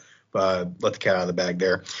Carlisle let the cat out of the bag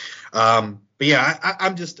there. But yeah,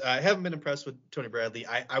 I haven't been impressed with Tony Bradley.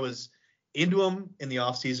 I was into him in the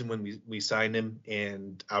offseason when we signed him,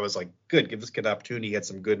 and I was like, good, give this kid an opportunity. He had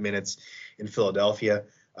some good minutes in Philadelphia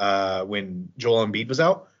when Joel Embiid was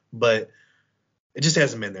out, but it just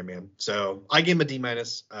hasn't been there, man. So I gave him a D-,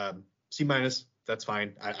 C-. That's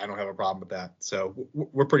fine. I don't have a problem with that. So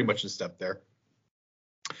we're pretty much in step there.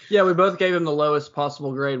 Yeah, we both gave him the lowest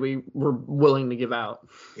possible grade we were willing to give out.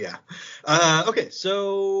 Yeah. Okay,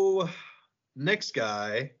 so next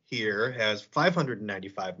guy here has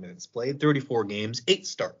 595 minutes played, 34 games, 8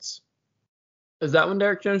 starts. Is that one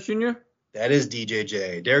Derrick Jones Jr.? That is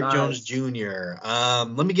DJJ, Derrick Jones Jr.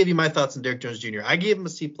 Let me give you my thoughts on Derrick Jones Jr. I gave him a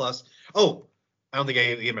C+. Oh, I don't think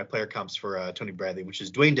I gave my player comps for Tony Bradley, which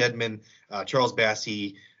is Dwayne Dedman, Charles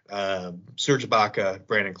Bassey, Serge Ibaka,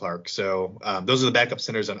 Brandon Clark. So those are the backup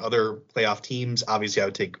centers on other playoff teams. Obviously, I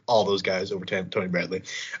would take all those guys over Tony Bradley.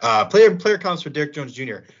 Player comps for Derrick Jones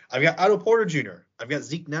Jr. I've got Otto Porter Jr., I've got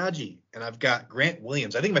Zeke Naji, and I've got Grant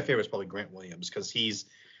Williams. I think my favorite is probably Grant Williams because he's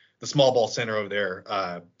the small ball center over there,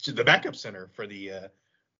 the backup center for the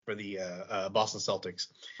Boston Celtics.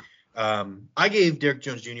 I gave Derrick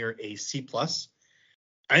Jones Jr. a C+.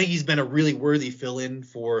 I think he's been a really worthy fill-in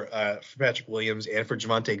for Patrick Williams and for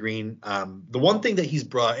Javonte Green. The one thing that he's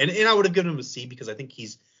brought, and I would have given him a C because I think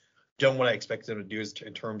he's done what I expected him to do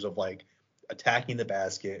in terms of like attacking the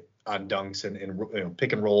basket on dunks and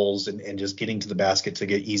pick and rolls and just getting to the basket to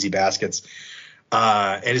get easy baskets.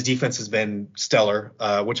 And his defense has been stellar,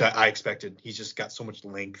 which I expected. He's just got so much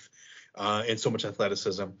length and so much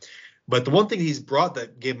athleticism. But the one thing he's brought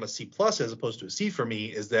that gave him a C+ as opposed to a C for me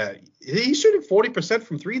is that he's shooting 40%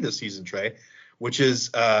 from 3 this season, Trey, which is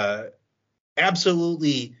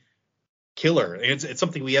absolutely killer. And it's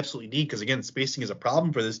something we absolutely need because, again, spacing is a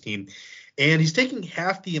problem for this team. And he's taking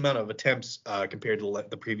half the amount of attempts compared to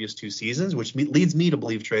the previous 2 seasons, which leads me to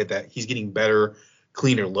believe, Trey, that he's getting better,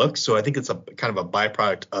 cleaner looks. So I think it's a kind of a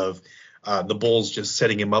byproduct of the Bulls just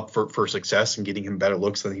setting him up for success and getting him better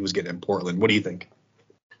looks than he was getting in Portland. What do you think?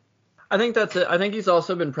 I think that's it. I think he's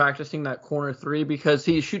also been practicing that corner 3 because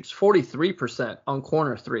he shoots 43% on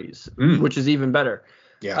corner 3s, which is even better.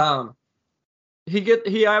 Yeah.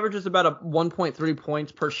 He averages about a 1.3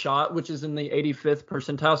 points per shot, which is in the 85th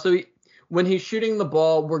percentile. So when he's shooting the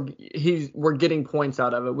ball, we're getting points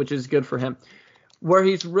out of it, which is good for him. Where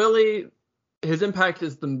his impact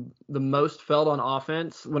is the most felt on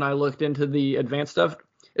offense when I looked into the advanced stuff.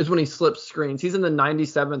 is when he slips screens. He's in the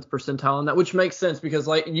 97th percentile on that, which makes sense because,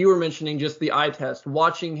 like you were mentioning, just the eye test,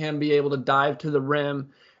 watching him be able to dive to the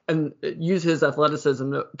rim and use his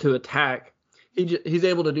athleticism to attack. He's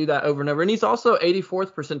able to do that over and over. And he's also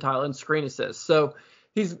 84th percentile in screen assists. So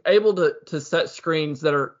he's able to set screens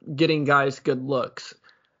that are getting guys good looks.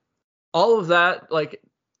 All of that, like,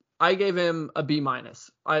 I gave him a B-.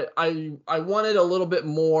 I wanted a little bit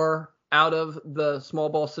more out of the small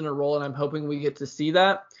ball center role, and I'm hoping we get to see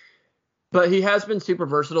that. But he has been super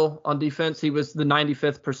versatile on defense. He was the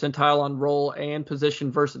 95th percentile on role and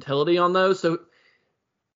position versatility on those. So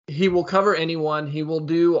he will cover anyone. He will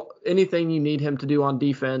do anything you need him to do on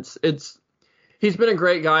defense. He's been a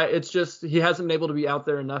great guy. It's just he hasn't been able to be out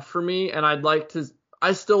there enough for me, and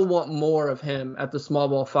I still want more of him at the small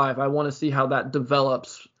ball 5. I want to see how that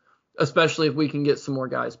develops, especially if we can get some more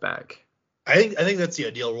guys back. I think that's the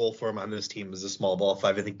ideal role for him on this team is a small ball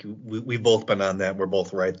 5. I think we've both been on that. We're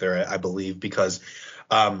both right there, I believe, because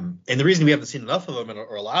and the reason we haven't seen enough of him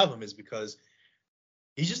or a lot of him is because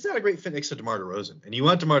he's just not a great fit next to DeMar DeRozan. And you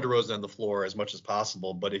want DeMar DeRozan on the floor as much as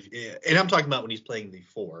possible. But and I'm talking about when he's playing the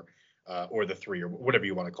 4 or the 3 or whatever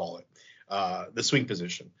you want to call it, the swing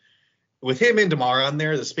position. With him and DeMar on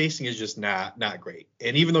there, the spacing is just not great.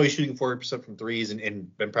 And even though he's shooting 40% from threes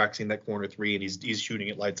and been practicing that corner 3 and he's shooting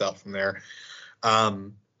it lights out from there, I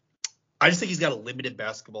just think he's got a limited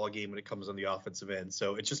basketball game when it comes on the offensive end.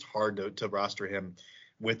 So it's just hard to roster him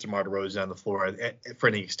with DeMar DeRozan on the floor for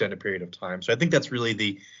any extended period of time. So I think that's really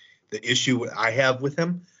the issue I have with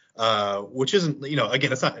him, which isn't,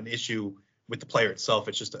 again, it's not an issue with the player itself.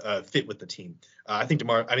 It's just a fit with the team. I think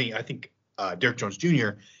Derrick Jones Jr.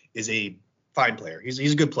 is a fine player. He's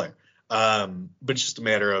a good player. But it's just a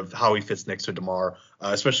matter of how he fits next to DeMar,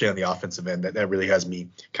 especially on the offensive end. That really has me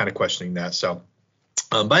kind of questioning that. So,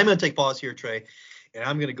 but I'm going to take pause here, Trey, and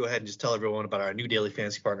I'm going to go ahead and just tell everyone about our new daily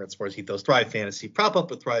fantasy partner at Sports Ethos, Thrive Fantasy. Prop up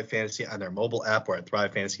with Thrive Fantasy on their mobile app or at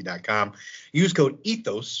thrivefantasy.com. Use code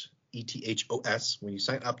ETHOS, ETHOS, when you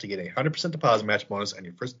sign up to get a 100% deposit match bonus on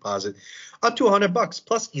your first deposit up to $100,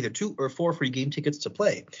 plus either 2 or 4 free game tickets to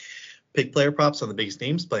play. Pick player props on the biggest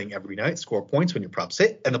names playing every night. Score points when your props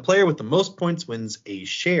hit. And the player with the most points wins a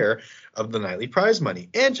share of the nightly prize money.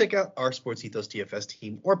 And check out our Sports Ethos DFS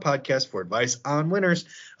team or podcast for advice on winners.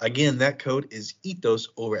 Again, that code is ETHOS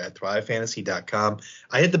over at thrivefantasy.com.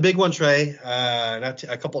 I hit the big one, Trey.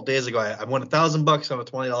 A couple of days ago, I won $1,000 on a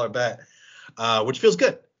 $20 bet, which feels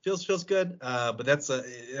good. Feels good. But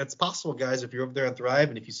that's possible, guys, if you're over there on Thrive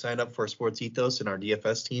and if you sign up for Sports Ethos and our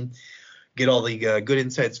DFS team. Get all the good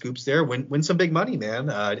inside scoops there. Win some big money, man.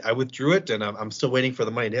 I withdrew it, and I'm still waiting for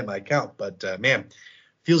the money to hit my account. But, man,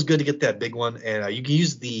 feels good to get that big one. And you can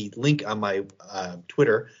use the link on my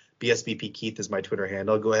Twitter. BSBP Keith is my Twitter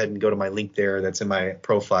handle. Go ahead and go to my link there that's in my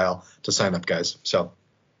profile to sign up, guys. So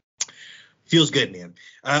feels good, man.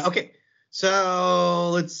 Okay,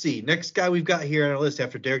 so let's see. Next guy we've got here on our list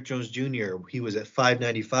after Derrick Jones Jr., he was at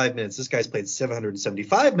 595 minutes. This guy's played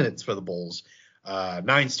 775 minutes for the Bulls.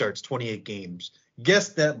 9 starts, 28 games.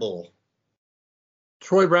 Guess that Bull.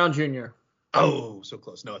 Troy Brown Jr. Oh, so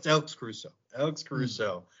close. No, it's Alex Caruso. Alex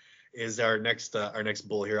Caruso is our next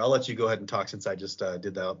Bull here. I'll let you go ahead and talk since I just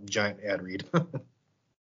did the giant ad read.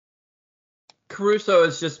 Caruso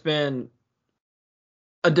has just been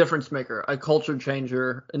a difference maker, a culture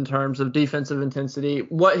changer in terms of defensive intensity.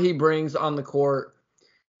 What he brings on the court.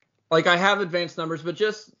 Like, I have advanced numbers, but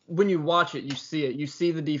just when you watch it, you see it. You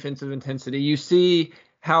see the defensive intensity. You see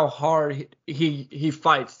how hard he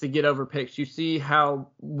fights to get over picks. You see how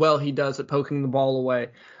well he does at poking the ball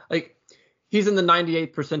away. Like, he's in the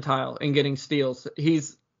 98th percentile in getting steals.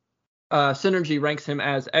 Synergy ranks him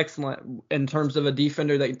as excellent in terms of a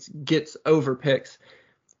defender that gets over picks.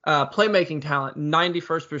 Playmaking talent,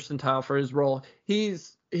 91st percentile for his role.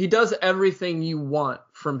 He does everything you want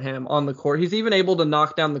from him on the court. He's even able to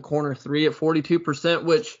knock down the corner 3 at 42%,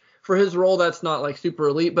 which for his role, that's not like super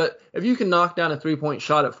elite. But if you can knock down a 3-point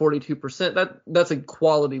shot at 42%, that's a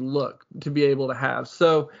quality look to be able to have.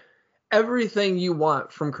 So everything you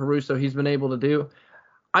want from Caruso, he's been able to do.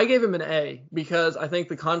 I gave him an A because I think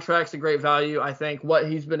the contract's a great value. I think what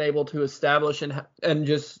he's been able to establish and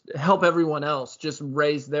just help everyone else just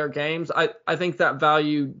raise their games, I think that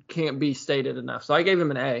value can't be stated enough. So I gave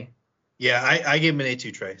him an A. Yeah, I gave him an A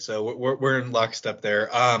too, Trey. So we're in lockstep there.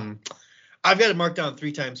 I've got it marked down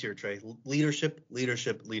 3 times here, Trey. Leadership.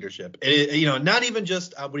 Not even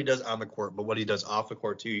just what he does on the court, but what he does off the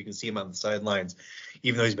court too. You can see him on the sidelines,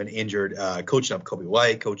 even though he's been injured, coaching up Kobe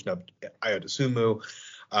White, coaching up Ayo Dosunmu.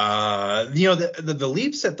 The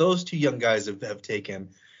leaps that those 2 young guys have taken,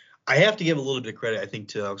 I have to give a little bit of credit, I think,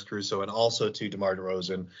 to Alex Caruso and also to DeMar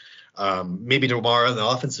DeRozan. Maybe DeMar on the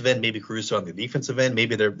offensive end, maybe Caruso on the defensive end.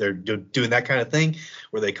 Maybe they're doing that kind of thing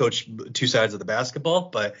where they coach two sides of the basketball.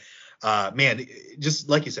 But man, just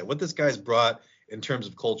like you said, what this guy's brought in terms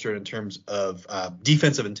of culture, in terms of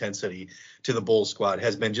defensive intensity to the Bulls squad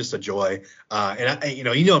has been just a joy. And you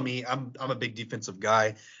know me, I'm a big defensive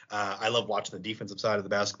guy. I love watching the defensive side of the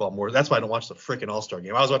basketball more. That's why I don't watch the freaking All-Star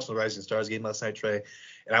game. I was watching the Rising Stars game last night, Trey,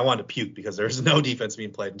 and I wanted to puke because there's no defense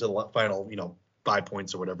being played until the final, 5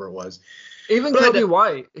 points or whatever it was. Even Kobe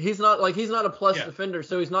White, he's not a plus defender,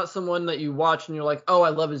 so he's not someone that you watch and you're like, oh, I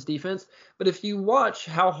love his defense. But if you watch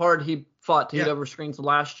how hard he fought to hit over screens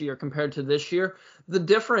last year compared to this year, the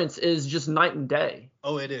difference is just night and day.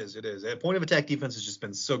 Oh, it is. Point of attack defense has just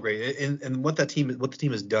been so great, and what the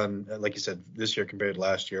team has done, like you said, this year compared to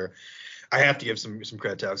last year. I have to give some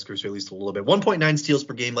credit to Alex Caruso at least a little bit. 1.9 steals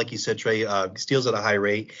per game, like you said, Trey. Steals at a high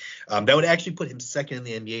rate. That would actually put him second in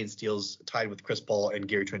the NBA in steals, tied with Chris Paul and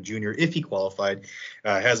Gary Trent Jr. if he qualified.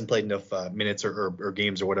 Hasn't played enough minutes or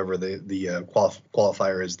games or whatever the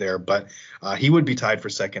qualifier is there, but he would be tied for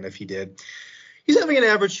second if he did. He's having an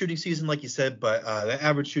average shooting season, like you said, but that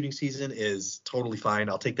average shooting season is totally fine.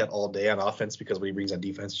 I'll take that all day on offense because what he brings on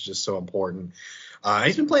defense is just so important.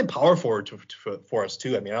 He's been playing power forward for us,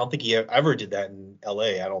 too. I mean, I don't think he ever did that in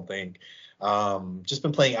L.A., I don't think. Just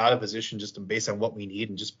been playing out of position just based on what we need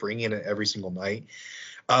and just bringing it every single night.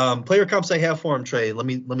 Player comps I have for him, Trey. Let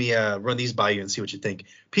me run these by you and see what you think.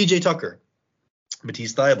 P.J. Tucker,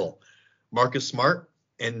 Matisse Thybulle, Marcus Smart,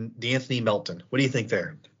 and D'Anthony Melton. What do you think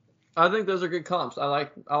there? I think those are good comps. I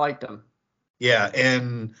like them. Yeah,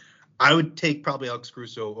 and I would take probably Alex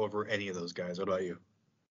Caruso over any of those guys. What about you?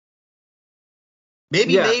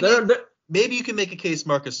 Maybe you can make a case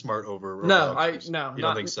Marcus Smart over. No, you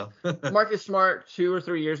don't think so? Marcus Smart 2 or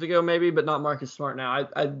 3 years ago maybe, but not Marcus Smart now.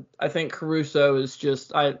 I think Caruso is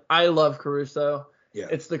just I love Caruso. Yeah.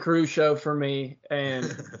 It's the Caruso show for me, and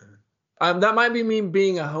that might be me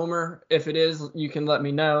being a homer. If it is, you can let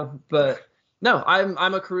me know. But no,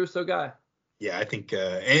 I'm a Caruso guy. Yeah, I think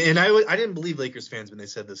and I didn't believe Lakers fans when they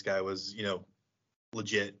said this guy was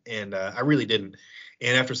legit, and I really didn't.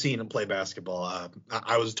 And after seeing him play basketball,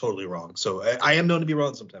 I was totally wrong. So I am known to be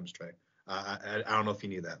wrong sometimes, Trey. I don't know if you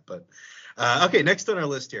knew that, but okay. Next on our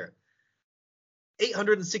list here,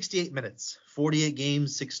 868 minutes, 48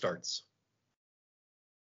 games, 6 starts.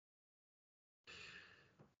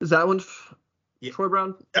 Is that one Troy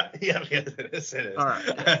Brown? Yeah, it is. All right.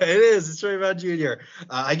 It is. It's Troy Brown Jr.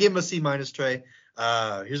 I gave him a C-, Trey.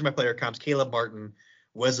 Here's my player comps: Caleb Martin,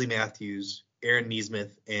 Wesley Matthews, Aaron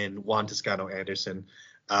Nesmith, and Juan Toscano Anderson.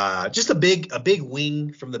 Just a big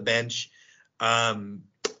wing from the bench.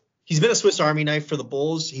 He's been a Swiss Army knife for the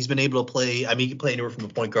Bulls. He's been able to play. I mean, he can play anywhere from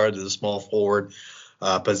the point guard to the small forward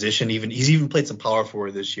position. He's even played some power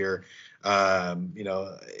forward this year.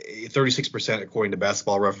 36% according to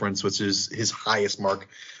Basketball Reference, which is his highest mark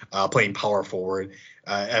playing power forward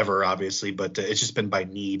ever, obviously. But it's just been by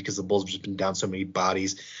need because the Bulls have just been down so many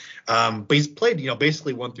bodies. But he's played,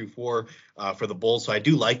 basically 1 through 4 for the Bulls. So I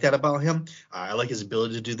do like that about him. I like his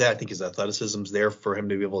ability to do that. I think his athleticism's there for him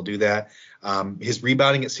to be able to do that. His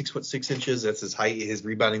rebounding at 6'6", that's his height. His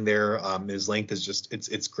rebounding there, his length is just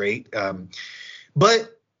it's great.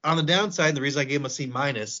 But on the downside, the reason I gave him a C-,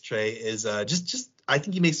 Trey, is just I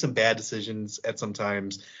think he makes some bad decisions at some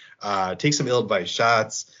times. Takes some ill-advised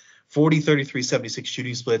shots. 40, 33, 76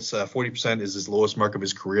 shooting splits. 40% is his lowest mark of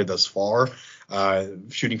his career thus far,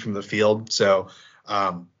 shooting from the field. So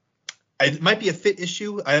it might be a fit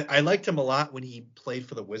issue. I liked him a lot when he played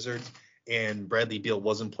for the Wizards and Bradley Beal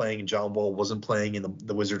wasn't playing and John Wall wasn't playing and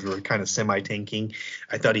the Wizards were kind of semi-tanking.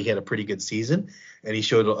 I thought he had a pretty good season, and he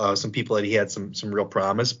showed some people that he had some real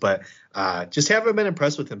promise, but just haven't been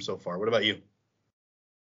impressed with him so far. What about you?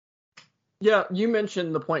 Yeah, you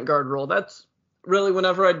mentioned the point guard role. That's really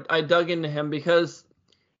whenever I dug into him, because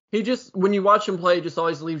he just, when you watch him play, he just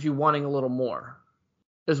always leaves you wanting a little more,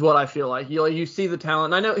 is what I feel like. You see the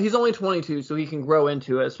talent. I know he's only 22, so he can grow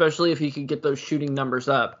into it, especially if he can get those shooting numbers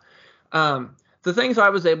up. The things I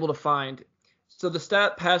was able to find, so the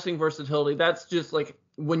stat passing versatility, that's just like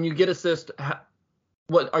when you get assist,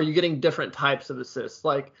 what are you getting different types of assists?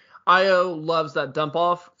 Like Io loves that dump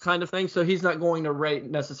off kind of thing, so he's not going to rate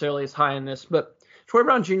necessarily as high in this, but Troy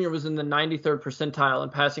Brown Jr. was in the 93rd percentile in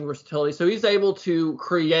passing versatility, so he's able to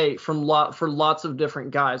create for lots of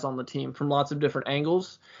different guys on the team from lots of different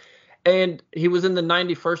angles. And he was in the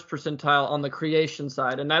 91st percentile on the creation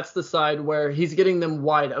side, and that's the side where he's getting them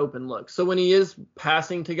wide open looks. So when he is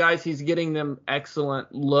passing to guys, he's getting them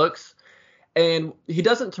excellent looks, and he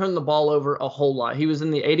doesn't turn the ball over a whole lot. He was in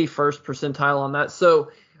the 81st percentile on that. So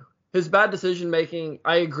His bad decision making,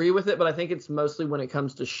 I agree with it, but I think it's mostly when it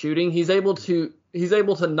comes to shooting. He's able to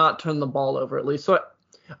not turn the ball over at least. So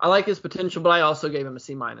I like his potential, but I also gave him a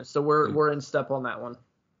C-. So we're in step on that one.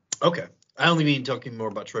 Okay. I only mean talking more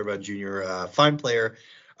about Troy Brown Jr. Fine player.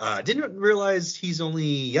 Didn't realize he's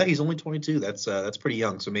only 22. That's pretty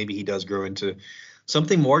young. So maybe he does grow into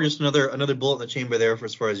something more. Just another bullet in the chamber there for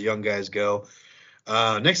as far as young guys go.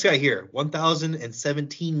 Next guy here,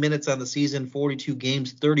 1,017 minutes on the season, 42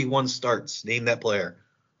 games, 31 starts. Name that player.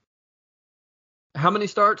 How many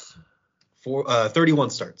starts?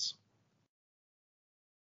 31 starts.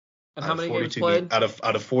 And how many games played? Out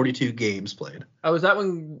of 42 games played. Oh, was that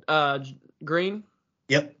one Green?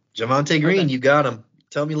 Yep, Javonte Green, Okay. You got him.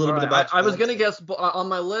 Tell me a little bit about. I was gonna guess on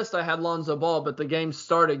my list. I had Lonzo Ball, but the game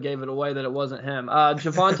started gave it away that it wasn't him.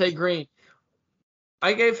 Javonte Green.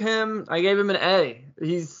 I gave him an A.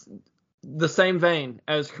 He's the same vein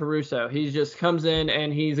as Caruso. He just comes in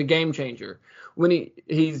and he's a game changer. When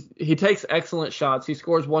he takes excellent shots. He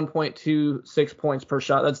scores 1.26 points per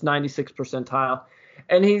shot. That's 96th percentile.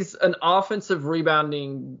 And he's an offensive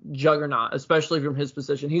rebounding juggernaut, especially from his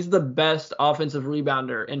position. He's the best offensive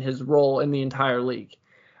rebounder in his role in the entire league.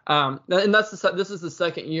 And this is the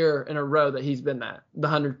second year in a row that he's been the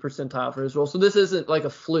 100th percentile for his role. So this isn't like a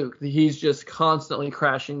fluke. He's just constantly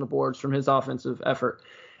crashing the boards from his offensive effort.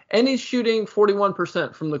 And he's shooting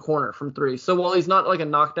 41% from the corner from three. So while he's not like a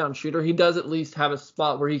knockdown shooter, he does at least have a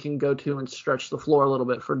spot where he can go to and stretch the floor a little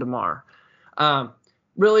bit for DeMar.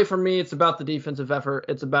 Really, for me, it's about the defensive effort.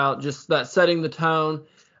 It's about just that setting the tone.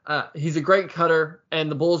 He's a great cutter,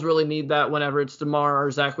 and the Bulls really need that whenever it's DeMar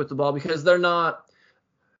or Zach with the ball because they're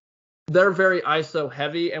very ISO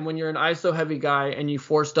heavy. And when you're an ISO heavy guy and you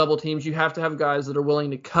force double teams, you have to have guys that are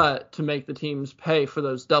willing to cut to make the teams pay for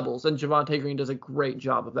those doubles. And Javonte Green does a great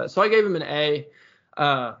job of that. So I gave him an A.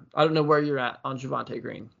 I don't know where you're at on Javonte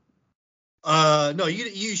Green. No,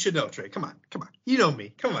 you should know, Trey. Come on. You know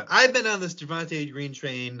me. Come on. I've been on this Javonte Green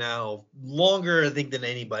train now longer, I think, than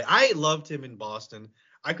anybody. I loved him in Boston.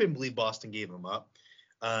 I couldn't believe Boston gave him up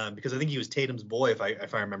because I think he was Tatum's boy, if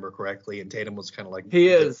I remember correctly, and Tatum was kind of like he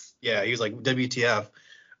is. Yeah, he was like WTF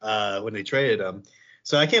when they traded him.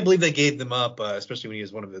 So I can't believe they gave them up, especially when he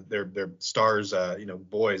was one of their stars,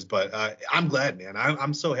 boys. But I'm glad, man.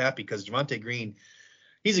 I'm so happy because Javonte Green.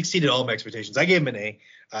 He's exceeded all my expectations. I gave him an A.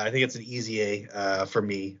 I think it's an easy A for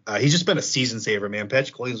me. He's just been a season saver, man.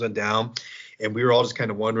 Patrick Williams went down, and we were all just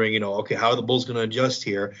kind of wondering, okay, how are the Bulls going to adjust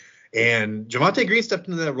here? And Javonte Green stepped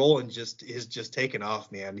into that role and is just taken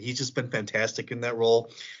off, man. He's just been fantastic in that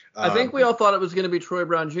role. I think we all thought it was going to be Troy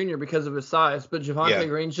Brown Jr. because of his size, but Javonte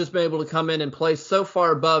Green's just been able to come in and play so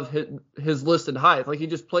far above his listed height. Like, he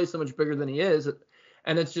just plays so much bigger than he is,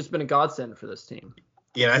 and it's just been a godsend for this team.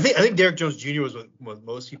 Yeah, I think Derrick Jones Jr. was what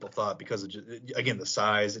most people thought because of, again, the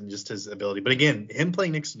size and just his ability. But again, him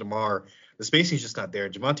playing next to DeMar, the spacing's just not there.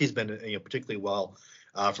 Javonte's been particularly well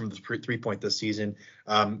from the three-point this season.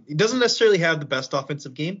 He doesn't necessarily have the best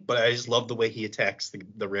offensive game, but I just love the way he attacks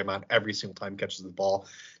the rim on every single time he catches the ball.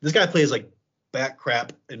 This guy plays like back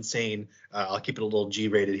crap insane. I'll keep it a little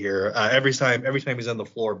G-rated here. Every time he's on the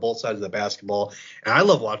floor, both sides of the basketball, and I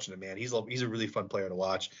love watching him, man. He's a really fun player to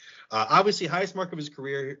watch. Obviously, highest mark of his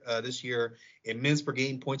career this year in minutes per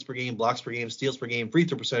game, points per game, blocks per game, steals per game, free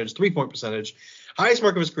throw percentage, 3-point percentage. Highest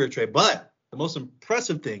mark of his career, Trey. But the most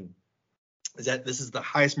impressive thing is that this is the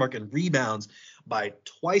highest mark in rebounds by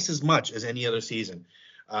twice as much as any other season.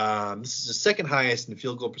 This is the second highest in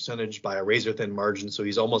field goal percentage by a razor-thin margin, so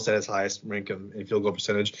he's almost at his highest rank in field goal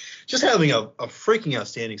percentage. Just having a freaking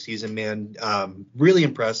outstanding season, man. Really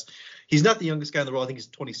impressed. He's not the youngest guy in the world. I think he's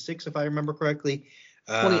 26, if I remember correctly.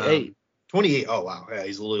 28. 28. Oh, wow. Yeah,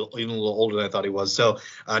 he's even a little older than I thought he was. So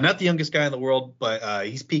not the youngest guy in the world, but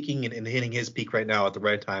he's peaking and hitting his peak right now at the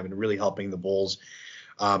right time and really helping the Bulls.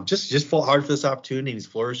 Just fought hard for this opportunity. He's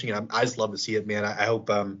flourishing, and I just love to see it, man. I hope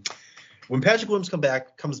when Patrick Williams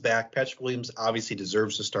comes back, Patrick Williams obviously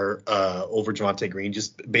deserves to start over Javonte Green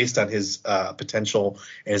just based on his potential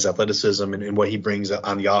and his athleticism and what he brings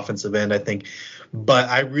on the offensive end, I think. But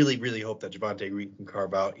I really, really hope that Javonte Green can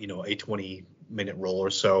carve out, a 20-minute role or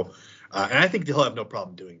so. And I think he'll have no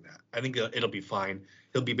problem doing that. I think it'll be fine.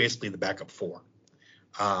 He'll be basically the backup 4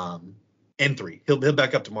 and 3. He'll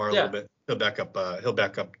back up tomorrow a little bit. He'll back up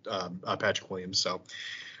Patrick Williams. So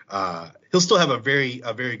he'll still have a very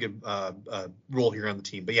good role here on the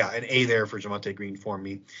team. But yeah, an A there for Javonte Green for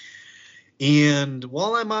me. And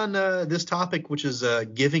while I'm on this topic, which is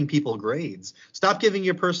giving people grades, stop giving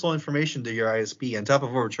your personal information to your ISP. On top of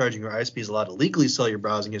overcharging, your ISP is allowed to legally sell your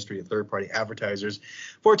browsing history to third-party advertisers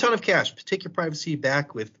for a ton of cash. Take your privacy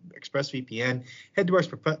back with ExpressVPN. Head to our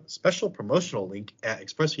special promotional link at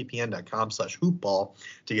expressvpn.com/hoopball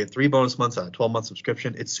to get 3 bonus months on a 12-month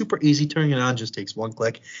subscription. It's super easy. Turning it on just takes 1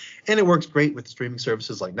 click, and it works great with streaming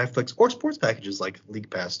services like Netflix or sports packages like League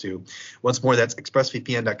Pass 2. Once more, that's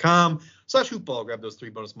expressvpn.com/hoopball. Grab those 3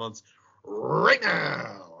 bonus months right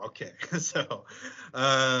now. Okay, so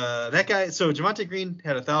that guy. So Javonte Green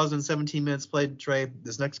had 1,017 minutes played. Trey,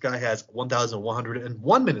 this next guy has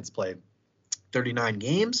 1,101 minutes played. 39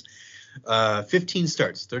 games, 15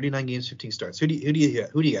 starts. 39 games, 15 starts. Who do you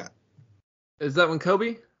got? Is that one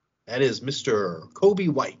Kobe? That is Mr. Kobe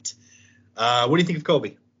White. What do you think of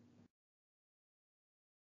Kobe?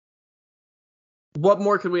 What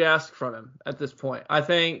more could we ask from him at this point? I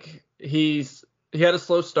think he had a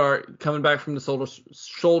slow start coming back from the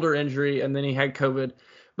shoulder injury, and then he had COVID.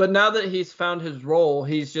 But now that he's found his role,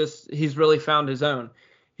 he's really found his own.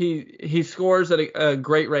 He scores at a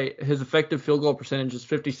great rate. His effective field goal percentage is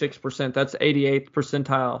 56%. That's 88th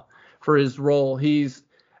percentile for his role. His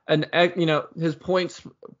points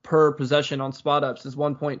per possession on spot ups is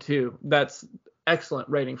 1.2. That's excellent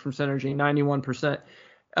rating from Synergy, 91%.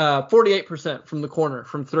 48% from the corner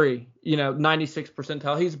from 3, 96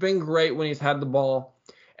 percentile. He's been great when he's had the ball,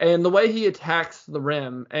 and the way he attacks the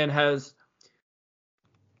rim and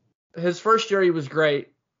his first year he was great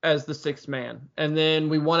as the 6th man, and then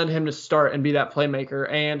we wanted him to start and be that playmaker.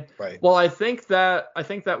 And while I think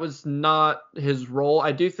that was not his role,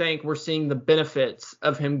 I do think we're seeing the benefits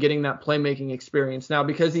of him getting that playmaking experience now,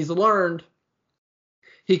 because he's learned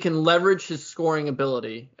he can leverage his scoring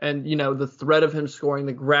ability and, the threat of him scoring,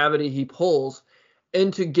 the gravity he pulls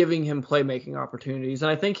into giving him playmaking opportunities. And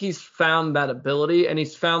I think he's found that ability, and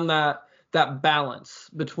he's found that balance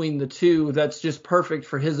between the two that's just perfect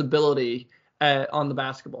for his ability on the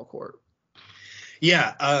basketball court.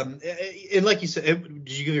 Yeah, and like you said,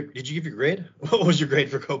 did you give your grade? What was your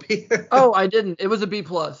grade for Kobe? Oh, I didn't. It was a B+. B+.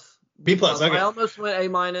 Okay. I almost went A-,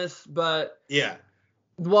 but yeah.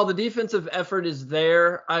 While the defensive effort is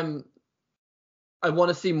there, I want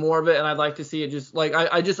to see more of it, and I'd like to see it just like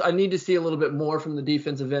I need to see a little bit more from the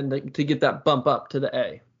defensive end to get that bump up to the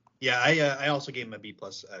A. Yeah, I also gave him a B+,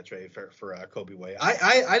 Trey, for Kobe White.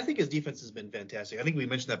 I think his defense has been fantastic. I think we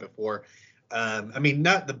mentioned that before.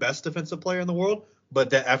 Not the best defensive player in the world,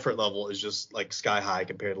 but that effort level is just like sky high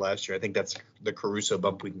compared to last year. I think that's the Caruso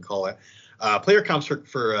bump, we can call it. Player comps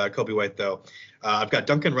for Kobe White, though. I've got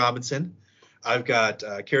Duncan Robinson. I've got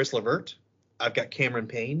Karis LeVert. I've got Cameron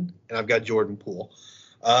Payne, and I've got Jordan Poole,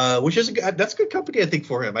 which is that's good company, I think,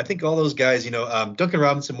 for him. I think all those guys, Duncan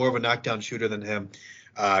Robinson, more of a knockdown shooter than him.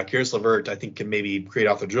 Karis LeVert, I think, can maybe create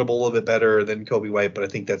off the dribble a little bit better than Kobe White, but I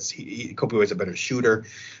think Kobe White's a better shooter,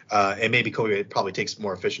 and maybe Kobe White probably takes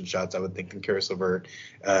more efficient shots, I would think, than Karis LeVert.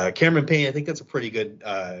 Cameron Payne, I think that's a pretty good,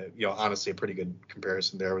 honestly, a pretty good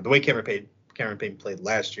comparison there. The way Cameron Payne played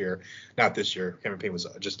last year, not this year. Cameron Payne was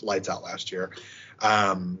just lights out last year.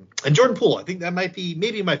 And Jordan Poole, I think that might be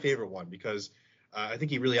maybe my favorite one, because I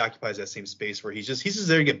think he really occupies that same space where he's just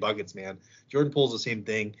there to get buckets, man. Jordan Poole's the same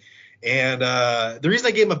thing. And the reason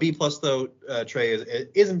I gave him a B+, though, Trey,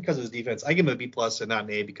 isn't because of his defense. I give him a B+ and not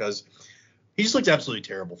an A because he just looked absolutely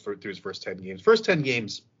terrible through his first 10 games. First 10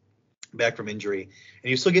 games back from injury, and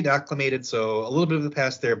he's still getting acclimated, so a little bit of the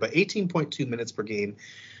past there, but 18.2 minutes per game,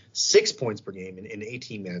 6 points per game in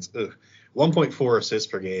 18 minutes, 1.4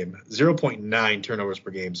 assists per game, 0.9 turnovers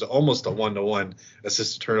per game, so almost a 1-to-1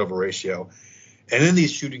 assist-to-turnover ratio. And then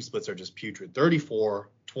these shooting splits are just putrid, 34,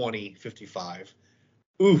 20, 55.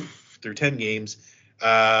 Oof, through 10 games.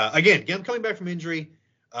 Again, coming back from injury,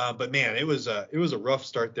 but man, it was a rough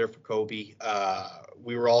start there for Kobe.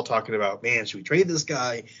 We were all talking about, man, should we trade this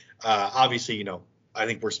guy? Obviously, I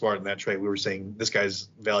think we're smart in that trade. We were saying this guy's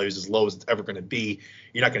value is as low as it's ever going to be.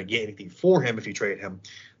 You're not going to get anything for him if you trade him,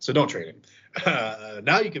 so don't trade him.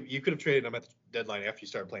 Now you could have traded him at the deadline after you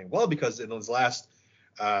started playing well, because in those last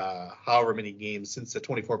however many games since the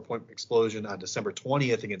 24-point explosion on December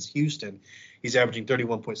 20th against Houston, he's averaging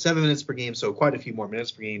 31.7 minutes per game, so quite a few more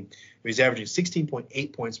minutes per game. He's averaging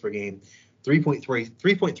 16.8 points per game,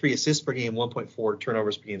 3.3 assists per game, 1.4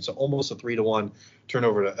 turnovers per game, so almost a 3-to-1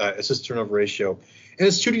 turnover assist turnover ratio. And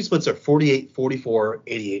his shooting splits are 48, 44,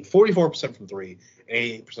 88, 44% from 3, and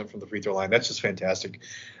 88% from the free throw line. That's just fantastic.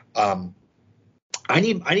 I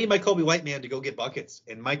need my Kobe White, man, to go get buckets,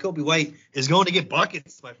 and my Kobe White is going to get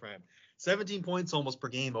buckets, my friend. 17 points almost per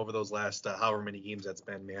game over those last however many games that's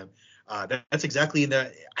been, man. That's exactly in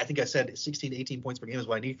that. I think I said 16 to 18 points per game is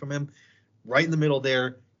what I need from him. right in the middle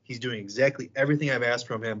there. He's doing exactly everything I've asked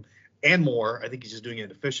from him and more. I think he's just doing it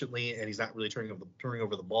efficiently, and he's not really turning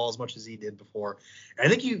over the ball as much as he did before. And I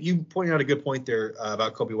think you pointed out a good point there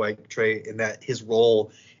about Kobe White, Trey, in that his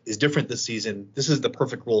role is different this season. This is the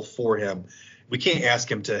perfect role for him. We can't ask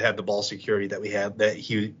him to have the ball security that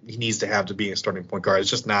he needs to have to be a starting point guard. It's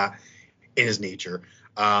just not in his nature.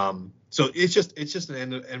 So it's just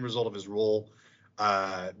an end result of his role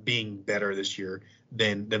being better this year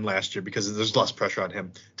than last year, because there's less pressure on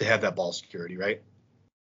him to have that ball security, right?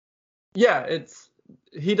 Yeah,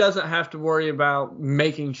 he doesn't have to worry about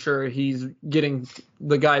making sure he's getting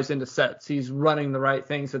the guys into sets. He's running the right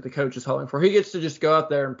things that the coach is calling for. He gets to just go out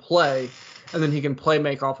there and play, and then he can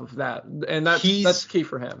make off of that. And that's key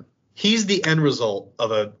for him. He's the end result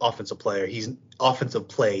of an offensive player. He's offensive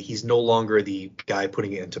play. He's no longer the guy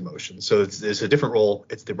putting it into motion. So it's a different role.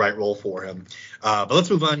 It's the right role for him. But let's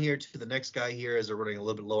move on here to the next guy here, as they're running a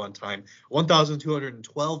little bit low on time.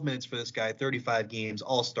 1,212 minutes for this guy, 35 games,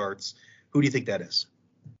 all starts. Who do you think that is?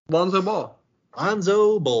 Lonzo Ball.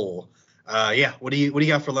 Lonzo Ball. What do you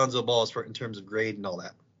got for Lonzo Ball in terms of grade and all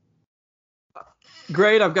that?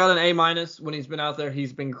 Grade, I've got an A- when he's been out there.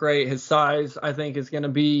 He's been great. His size, I think, is going to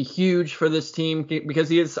be huge for this team because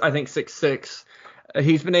he is, I think, 6'6".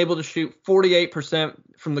 He's been able to shoot 48%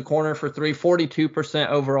 from the corner for three, 42%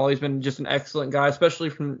 overall. He's been just an excellent guy, especially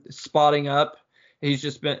from spotting up. He's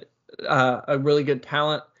just been a really good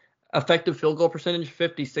talent. Effective field goal percentage,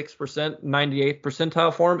 56%, 98th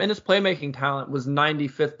percentile for him. And his playmaking talent was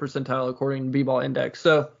 95th percentile according to B-Ball Index.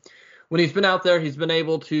 So when he's been out there, he's been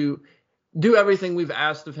able to do everything we've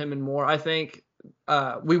asked of him and more. I think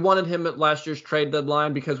we wanted him at last year's trade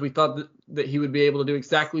deadline because we thought that he would be able to do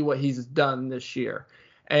exactly what he's done this year.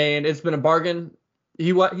 And it's been a bargain.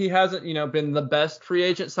 He hasn't, been the best free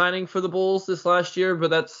agent signing for the Bulls this last year, but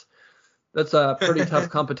that's a pretty tough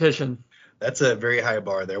competition. That's a very high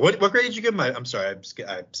bar there. What grade did you give him? I'm sorry,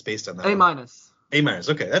 I spaced on that. A-.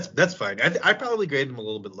 A-. Okay, that's fine. I probably graded him a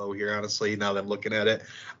little bit low here, honestly, now that I'm looking at it.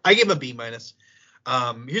 I gave him a B-.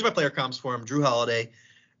 Here's my player comps for him: Drew Holiday,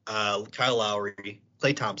 Kyle Lowry,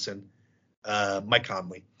 Klay Thompson, Mike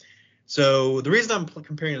Conley. So the reason I'm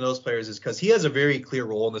comparing to those players is because he has a very clear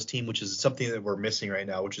role in this team, which is something that we're missing right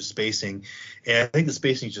now, which is spacing. And I think the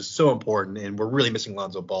spacing is just so important, and we're really missing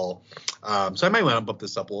Lonzo Ball. So I might want to bump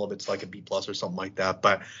this up a little bit to like a B+ or something like that.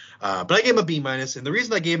 But I gave him a B-. And the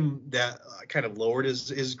reason I gave him that kind of lowered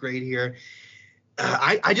his grade here,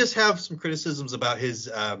 I just have some criticisms about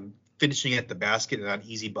his finishing at the basket and on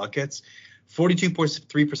easy buckets.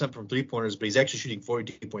 42.3% from three-pointers, but he's actually shooting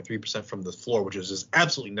 42.3% from the floor, which is just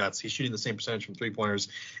absolutely nuts. He's shooting the same percentage from three-pointers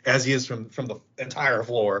as he is from the entire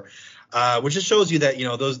floor, which just shows you that,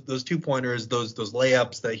 those two-pointers, those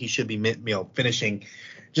layups that he should be finishing,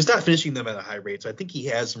 just not finishing them at a high rate. So I think he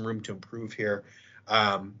has some room to improve here.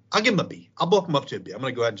 I'll give him a B. I'll bump him up to a B. I'm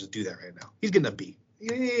going to go ahead and just do that right now. He's getting a B.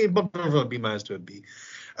 Bump him from a B- to a B.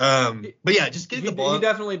 But yeah, just getting the ball. He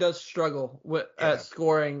definitely does struggle at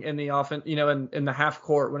scoring in the offense, in the half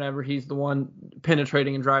court whenever he's the one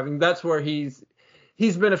penetrating and driving. That's where he's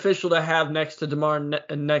beneficial to have next to DeMar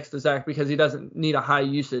and next to Zach, because he doesn't need a high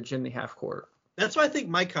usage in the half court. That's why I think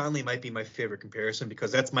Mike Conley might be my favorite comparison, because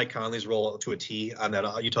that's Mike Conley's role to a T on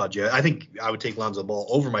that Utah Jazz. I think I would take Lonzo Ball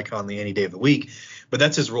over Mike Conley any day of the week, but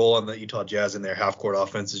that's his role on the Utah Jazz in their half-court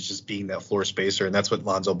offense, is just being that floor spacer, and that's what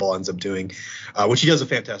Lonzo Ball ends up doing, which he does a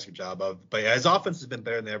fantastic job of. But yeah, his offense has been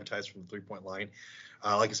better than advertised from the three-point line.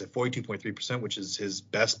 Like I said, 42.3%, which is his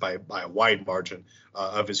best by a wide margin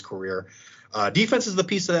of his career. Defense is the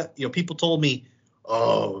piece that people told me,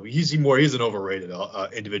 oh, he's an overrated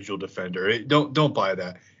individual defender. Don't buy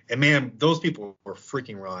that. And man, those people were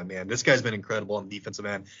freaking wrong, man. This guy's been incredible on the defensive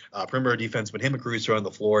end. Perimeter defense, when him and Caruso are on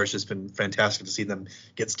the floor, it's just been fantastic to see them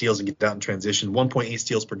get steals and get out in transition. 1.8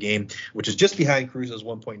 steals per game, which is just behind Caruso's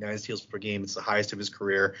 1.9 steals per game. It's the highest of his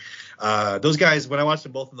career. Those guys, when I watch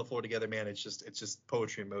them both on the floor together, man, it's just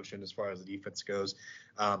poetry in motion as far as the defense goes.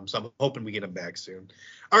 So I'm hoping we get them back soon.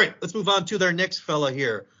 All right, let's move on to their next fella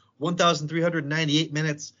here. 1,398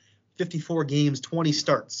 minutes, 54 games, 20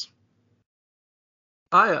 starts.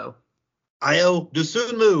 Ayo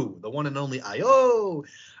Dosunmu, the one and only Ayo.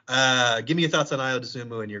 Give me your thoughts on Ayo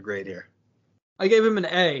Dosunmu and your grade here. I gave him an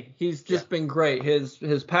A. He's just been great.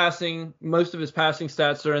 His passing, most of his passing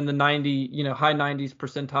stats are in the high 90s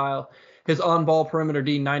percentile. His on-ball perimeter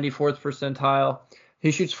D, 94th percentile.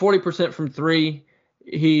 He shoots 40% from three.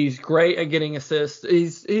 He's great at getting assists.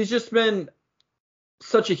 He's just been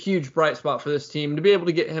such a huge bright spot for this team. To be able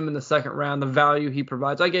to get him in the second round, the value he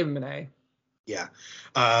provides, I gave him an A. Yeah.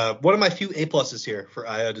 One of my few A+ here for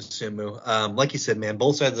Ayo Dosunmu. Like you said, man,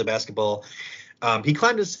 both sides of the basketball. He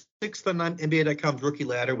climbed his 6th on NBA.com's rookie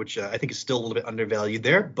ladder, which I think is still a little bit undervalued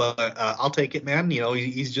there, but I'll take it, man.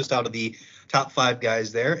 He's just out of the top 5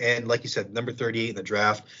 guys there, and like you said, number 38 in the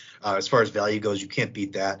draft. As far as value goes, you can't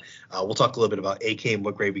beat that. We'll talk a little bit about AK and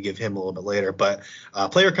what grade we give him a little bit later, but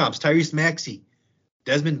player comps: Tyrese Maxey,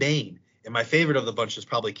 Desmond Bane. And my favorite of the bunch is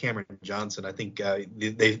probably Cameron Johnson. I think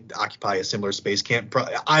they occupy a similar space.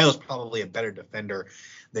 Io's probably a better defender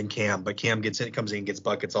than Cam, but Cam comes in, gets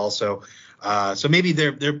buckets also. So maybe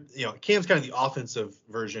they're Cam's kind of the offensive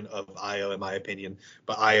version of Io in my opinion.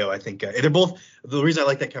 But Io, I think they're both. The reason I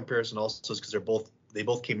like that comparison also is because they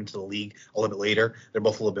both came into the league a little bit later. They're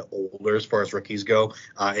both a little bit older as far as rookies go.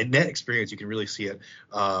 In net experience, you can really see it.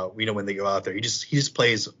 When they go out there, he just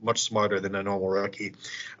plays much smarter than a normal rookie.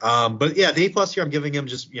 But yeah, the A+ here I'm giving him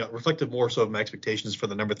just reflective more so of my expectations for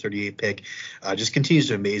the number 38 pick. Just continues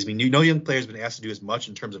to amaze me. No young player's been asked to do as much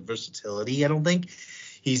in terms of versatility. I don't think.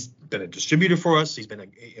 He's been a distributor for us. He's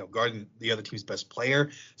been guarding the other team's best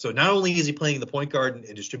player. So not only is he playing the point guard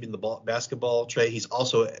and distributing the basketball, Trey, he's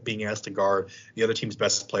also being asked to guard the other team's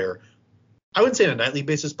best player. I wouldn't say on a nightly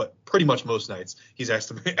basis, but pretty much most nights he's asked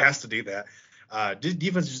to do that.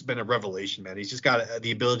 Defense has just been a revelation, man. He's just got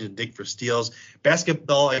the ability to dig for steals.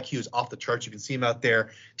 Basketball IQ is off the charts. You can see him out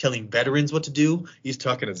there telling veterans what to do. He's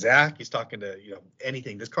talking to Zach. He's talking to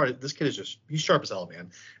anything. This kid is he's sharp as hell,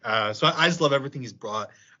 man. So I just love everything he's brought.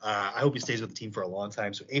 I hope he stays with the team for a long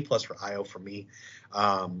time. So A+ for Io for me.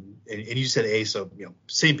 And you said A, so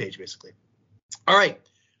same page basically. All right,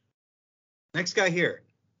 next guy here.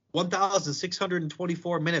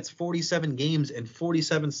 1,624 minutes, 47 games, and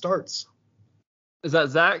 47 starts. Is that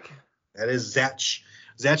Zach? That is Zach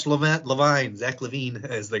Levine. Zach Levine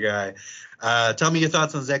is the guy. Tell me your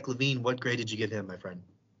thoughts on Zach Levine. What grade did you give him, my friend?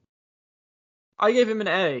 I gave him an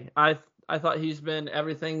A. I thought he's been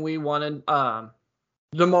everything we wanted.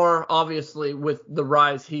 DeMar, obviously, with the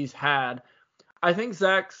rise he's had. I think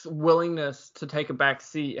Zach's willingness to take a back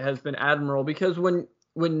seat has been admirable because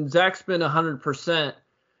when Zach's been 100%,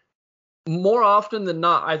 more often than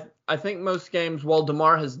not, I think most games, while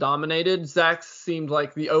DeMar has dominated, Zach seemed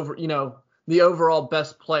like the overall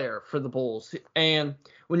best player for the Bulls. And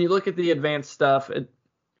when you look at the advanced stuff,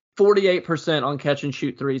 48% on catch and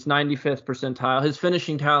shoot threes, 95th percentile. His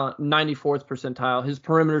finishing talent, 94th percentile. His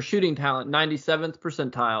perimeter shooting talent, 97th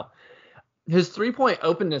percentile. His three-point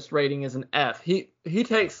openness rating is an F. He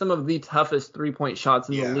takes some of the toughest three-point shots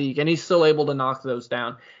in the league, and he's still able to knock those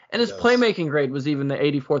down. And his playmaking grade was even the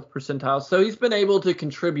 84th percentile. So he's been able to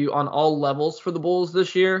contribute on all levels for the Bulls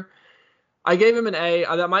this year. I gave him an A.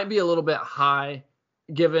 That might be a little bit high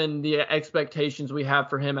given the expectations we have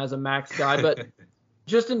for him as a max guy. But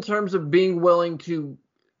just in terms of being willing to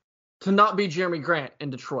not be Jeremy Grant in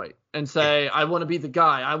Detroit and say, I want to be the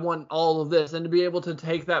guy, I want all of this, and to be able to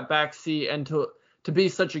take that back seat and to be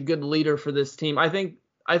such a good leader for this team. I think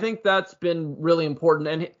that's been really important.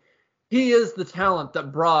 And he is the talent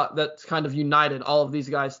that's kind of united all of these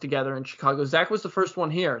guys together in Chicago. Zach was the first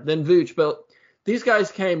one here, then Vooch, but these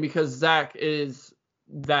guys came because Zach is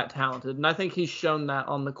that talented. And I think he's shown that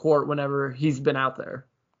on the court whenever he's been out there.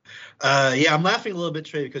 I'm laughing a little bit,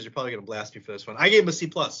 Trey, because you're probably going to blast me for this one. I gave him a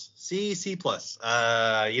C+. C+.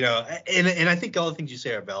 And I think all the things you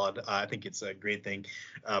say are valid. I think it's a great thing.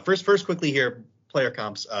 First quickly here, player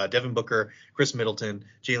comps, Devin Booker, Chris Middleton,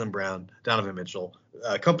 Jaylen Brown, Donovan Mitchell.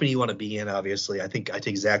 Company you want to be in, obviously. I think I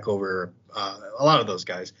take Zach over a lot of those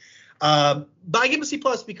guys. But I give him a C+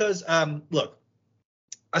 because, look,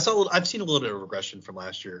 I've seen a little bit of regression from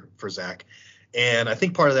last year for Zach. And I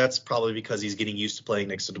think part of that's probably because he's getting used to playing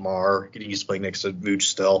next to DeMar, getting used to playing next to Vooch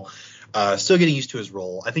still getting used to his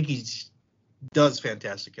role. I think he does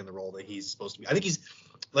fantastic in the role that he's supposed to be. I think he's,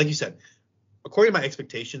 like you said, according to my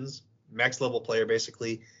expectations, max level player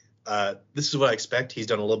basically. This is what I expect. He's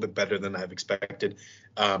done a little bit better than I've expected.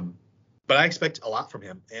 But I expect a lot from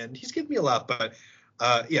him, and he's given me a lot. But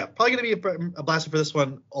probably going to be a blaster for this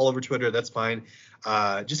one all over Twitter. That's fine.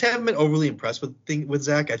 Just haven't been overly impressed with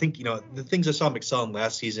Zach. I think, the things I saw him excel in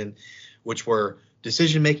last season, which were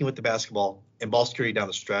decision making with the basketball and ball security down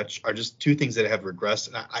the stretch, are just two things that have regressed.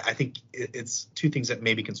 And I think it's two things that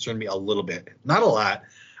maybe concern me a little bit. Not a lot.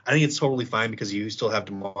 I think it's totally fine because you still have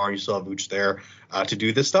DeMar, you still have Vooch there to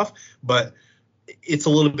do this stuff. But it's a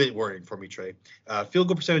little bit worrying for me, Trey. Field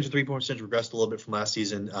goal percentage and 3-point percentage regressed a little bit from last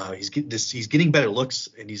season. He's getting better looks,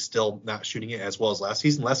 and he's still not shooting it as well as last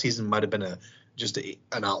season. Last season might have been an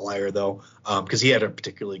outlier, though, because he had a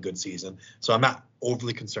particularly good season. So I'm not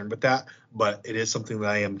overly concerned with that, but it is something that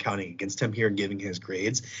I am counting against him here and giving his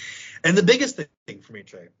grades. And the biggest thing for me,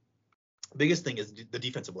 Trey, Biggest thing is the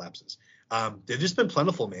defensive lapses. They've just been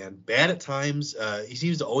plentiful, man. Bad at times. He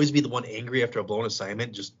seems to always be the one angry after a blown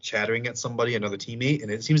assignment, just chattering at somebody, another teammate,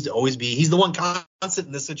 and it seems to always be he's the one constant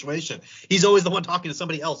in this situation. He's always the one talking to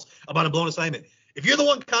somebody else about a blown assignment. If you're the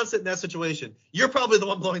one constant in that situation, you're probably the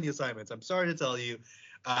one blowing the assignments. I'm sorry to tell you.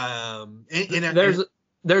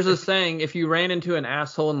 There's a saying, if you ran into an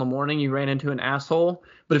asshole in the morning, you ran into an asshole.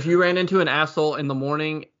 But if you ran into an asshole in the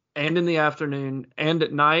morning and in the afternoon and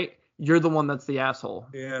at night, you're the one that's the asshole.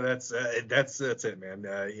 Yeah, that's it, man.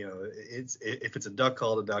 If it's a duck,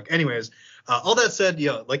 call it a duck. Anyways, all that said,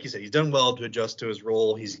 like you said, he's done well to adjust to his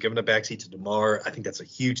role. He's given a backseat to DeMar. I think that's a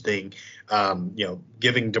huge thing.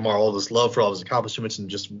 Giving DeMar all this love for all his accomplishments and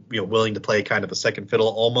just willing to play kind of a second fiddle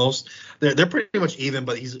almost. They're pretty much even,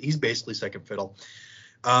 but he's basically second fiddle.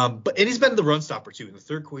 And he's been the run stopper too. In the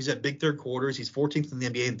third quarter, he's had big third quarters. He's 14th in the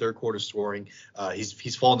NBA in third quarter scoring.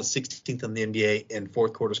 He's fallen to 16th in the NBA in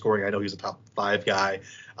fourth quarter scoring. I know he was a top 5 guy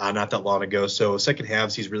not that long ago. So second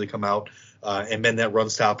halves, he's really come out and been that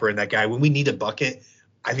run stopper and that guy. When we need a bucket,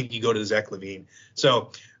 I think you go to Zach LaVine.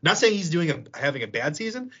 So not saying he's having a bad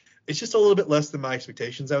season. It's just a little bit less than my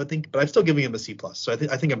expectations, I would think. But I'm still giving him a C+. So I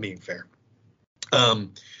think I'm being fair.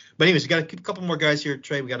 But anyways, we got a couple more guys here,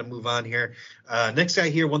 Trey. We got to move on here. Next guy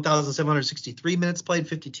here, 1,763 minutes played,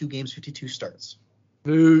 52 games, 52 starts.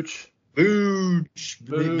 Vooch.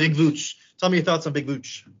 Big Vooch. Tell me your thoughts on Big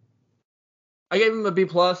Vooch. I gave him a B+.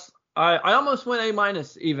 I almost went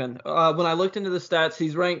A- even. When I looked into the stats,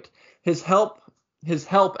 he's ranked his help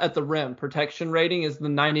at the rim protection rating is the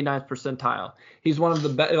 99th percentile. He's one of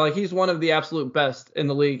the he's one of the absolute best in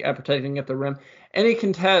the league at protecting at the rim. And he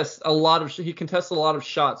contests a lot of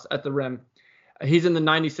shots at the rim. He's in the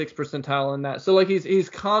 96th percentile in that. So he's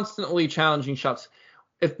constantly challenging shots.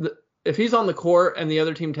 If he's on the court and the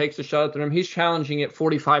other team takes a shot at the rim, he's challenging it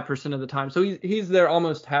 45% of the time. So he's there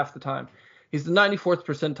almost half the time. He's the 94th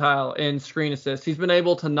percentile in screen assists. He's been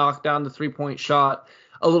able to knock down the 3-point shot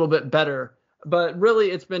a little bit better. But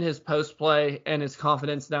really, it's been his post play and his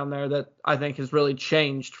confidence down there that I think has really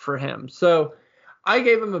changed for him. So I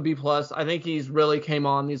gave him a B+. I think he's really came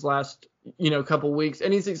on these last, couple weeks,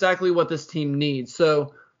 and he's exactly what this team needs.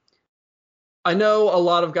 So I know a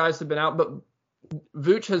lot of guys have been out, but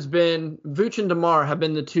Vooch and DeMar have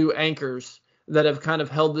been the two anchors that have kind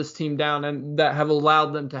of held this team down and that have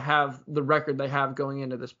allowed them to have the record they have going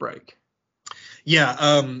into this break. Yeah,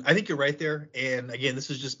 I think you're right there. And again,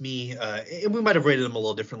 this is just me. And we might have rated him a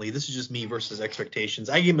little differently. This is just me versus expectations.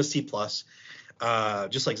 I gave him a C+,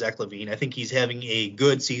 just like Zach LaVine. I think he's having a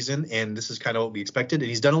good season, and this is kind of what we expected. And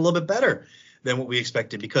he's done a little bit better than what we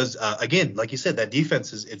expected because, again, like you said, that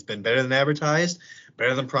defense it's been better than advertised,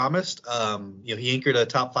 better than promised. He anchored a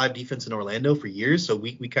top 5 defense in Orlando for years, so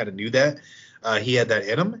we kind of knew that he had that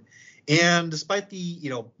in him. And despite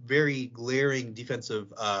the very glaring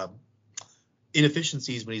defensive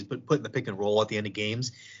inefficiencies when he's put in the pick and roll at the end of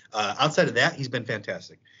games. Outside of that, he's been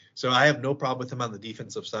fantastic. So I have no problem with him on the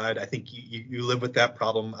defensive side. I think you live with that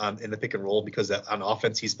problem in the pick and roll because on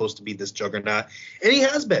offense, he's supposed to be this juggernaut. And he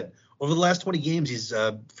has been. Over the last 20 games, he's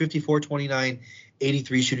 54, 29,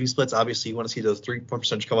 83 shooting splits. Obviously, you want to see those 3-point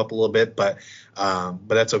percentage come up a little bit, but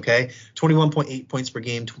that's okay. 21.8 points per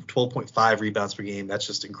game, 12.5 rebounds per game. That's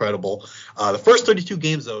just incredible. The first 32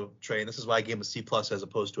 games, though, Trey, and this is why I gave him a C+ as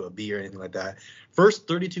opposed to a B or anything like that. First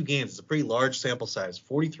 32 games, it's a pretty large sample size.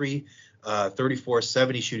 43, 34,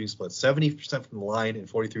 70 shooting splits, 70% from the line and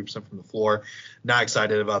 43% from the floor. Not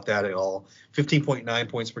excited about that at all. 15.9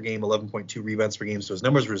 points per game, 11.2 rebounds per game. So his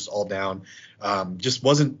numbers were just all down. Just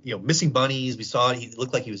wasn't, missing bunnies. We saw it. He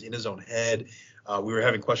looked like he was in his own head. We were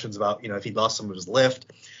having questions about, if he lost some of his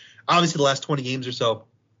lift. Obviously, the last 20 games or so,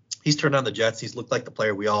 he's turned on the Jets. He's looked like the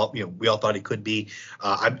player we all thought he could be.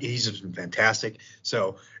 He's just been fantastic.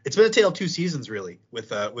 So it's been a tale of two seasons, really,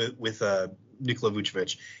 with Nikola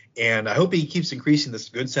Vucevic. And I hope he keeps increasing this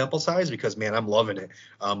good sample size because, man, I'm loving it.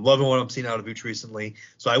 I'm loving what I'm seeing out of Vuce recently.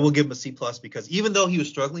 So I will give him a C+ because even though he was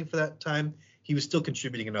struggling for that time, he was still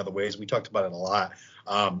contributing in other ways. We talked about it a lot.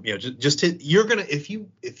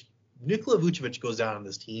 If Nikola Vucevic goes down on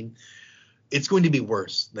this team, it's going to be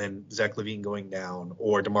worse than Zach LaVine going down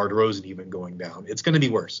or DeMar DeRozan even going down. It's going to be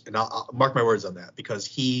worse. And I'll mark my words on that because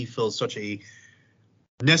he fills such a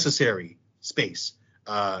necessary space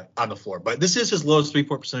on the floor. But this is his lowest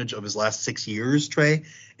 3-point percentage of his last 6 years, Trey. And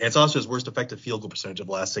it's also his worst effective field goal percentage of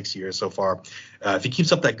the last 6 years so far. If he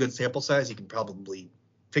keeps up that good sample size, he can probably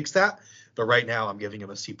fix that. But right now I'm giving him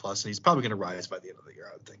a C+, and he's probably going to rise by the end of the year,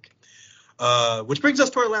 I would think. Which brings us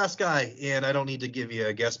to our last guy, and I don't need to give you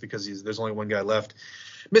a guess because there's only one guy left.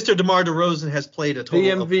 Mr. DeMar DeRozan has played a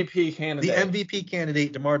total the MVP candidate. The MVP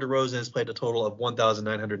candidate, DeMar DeRozan, has played a total of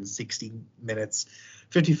 1,960 minutes,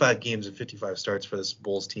 55 games and 55 starts for this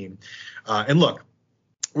Bulls team. And look,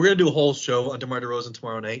 we're going to do a whole show on DeMar DeRozan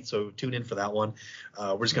tomorrow night, so tune in for that one.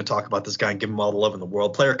 We're just going to talk about this guy and give him all the love in the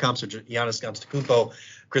world. Player comps are Giannis Antetokounmpo,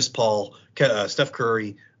 Chris Paul, Steph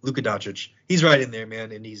Curry, Luka Doncic. He's right in there,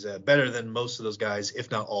 man, and he's better than most of those guys, if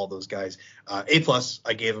not all those guys. A+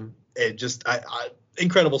 I gave him.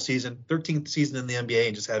 Incredible season, 13th season in the NBA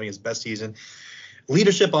and just having his best season.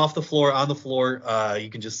 Leadership off the floor, on the floor, you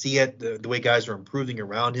can just see it, the way guys are improving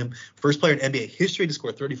around him. First player in NBA history to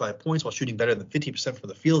score 35 points while shooting better than 50% from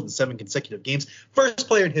the field in 7 consecutive games. First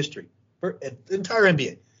player in history for the entire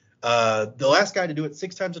NBA. The last guy to do it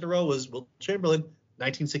 6 times in a row was Wilt Chamberlain,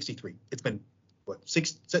 1963. It's been,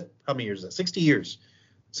 how many years is that? 60 years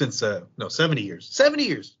since, 70 years. 70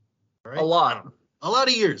 years. All right? A lot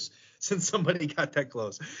of years since somebody got that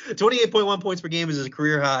close. 28.1 points per game is his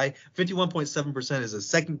career high. 51.7% is his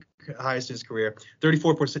second highest in his career.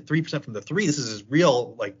 34.3% from the three. This is his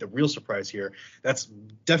the real surprise here. That's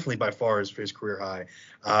definitely by far his career high.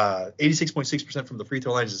 86.6% from the free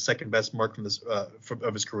throw line is his second best mark from this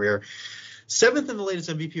of his career. 7th in the latest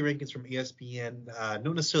MVP rankings from ESPN.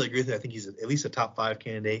 Don't necessarily agree with it. I think he's at least a top 5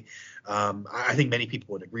 candidate. I think many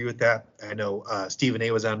people would agree with that. I know Stephen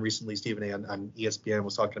A was on recently. Stephen A on ESPN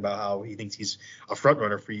was talking about how he thinks he's a front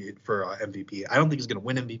runner for MVP. I don't think he's going to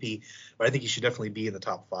win MVP, but I think he should definitely be in the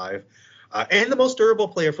top 5. And the most durable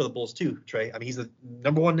player for the Bulls too, Trey. I mean, he's the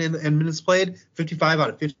number 1 in minutes played, 55 out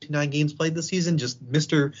of 59 games played this season. Just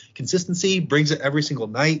Mr. Consistency, brings it every single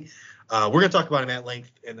night. We're going to talk about him at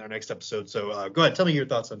length in our next episode. So go ahead. Tell me your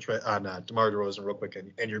thoughts on DeMar DeRozan real quick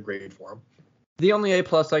and your grade for him. The only A+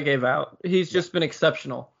 I gave out. He's just been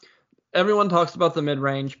exceptional. Everyone talks about the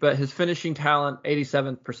mid-range, but his finishing talent,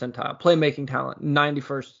 87th percentile. Playmaking talent,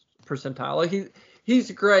 91st percentile. Like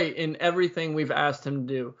he's great in everything we've asked him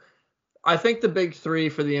to do. I think the big 3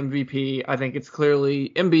 for the MVP, I think it's clearly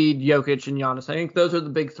Embiid, Jokic, and Giannis. I think those are the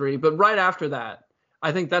big 3. But right after that,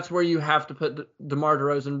 I think that's where you have to put DeMar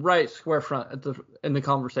DeRozan right square front in the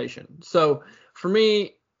conversation. So for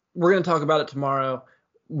me, we're going to talk about it tomorrow.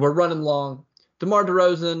 We're running long. DeMar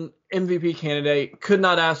DeRozan, MVP candidate, could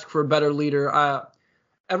not ask for a better leader.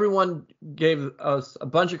 Everyone gave us a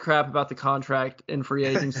bunch of crap about the contract in free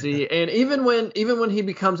agency, and even when he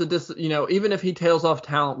becomes even if he tails off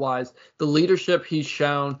talent-wise, the leadership he's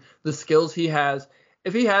shown, the skills he has.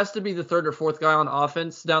 If he has to be the 3rd or 4th guy on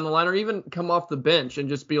offense down the line, or even come off the bench and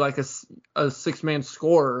just be like a 6-man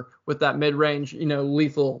scorer with that mid-range,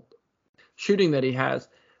 lethal shooting that he has,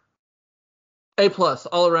 A+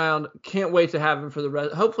 all around. Can't wait to have him for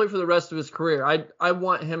hopefully for the rest of his career. I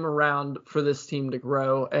want him around for this team to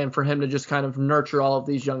grow and for him to just kind of nurture all of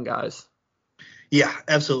these young guys. Yeah,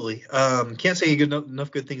 absolutely. Can't say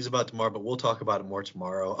enough good things about DeMar, but we'll talk about it more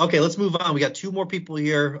tomorrow. Okay, let's move on. We got 2 more people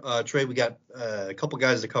here. Trey, we got a couple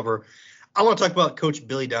guys to cover. I want to talk about Coach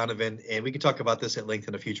Billy Donovan, and we can talk about this at length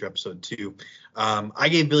in a future episode too. I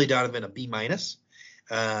gave Billy Donovan a B-.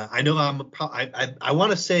 I know I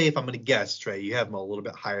want to say, if I'm going to guess, Trey, you have him a little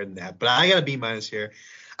bit higher than that, but I got a B- here.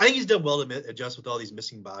 I think he's done well to adjust with all these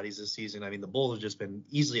missing bodies this season. I mean, the Bulls have just been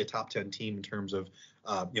easily a top 10 team in terms of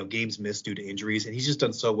games missed due to injuries, and he's just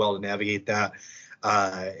done so well to navigate that.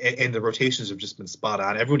 And the rotations have just been spot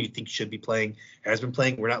on. Everyone you think should be playing has been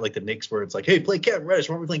playing. We're not like the Knicks where it's like, hey, play Cam Reddish.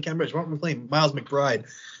 Why aren't we playing Cam Reddish? Why aren't we playing Miles McBride?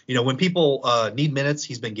 When people need minutes,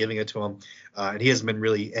 he's been giving it to them, and he hasn't been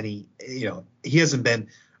really he hasn't been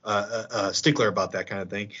a stickler about that kind of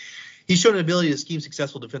thing. He's shown an ability to scheme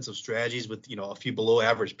successful defensive strategies with, a few below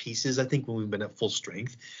average pieces, I think, when we've been at full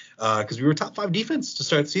strength, because we were top 5 defense to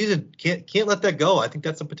start the season. Can't let that go. I think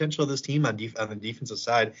that's the potential of this team on the defensive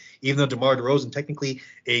side, even though DeMar DeRozan technically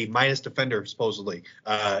a minus defender, supposedly,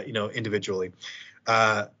 individually.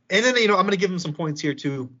 And then, I'm going to give him some points here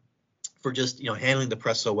too for just, handling the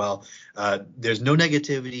press so well. There's no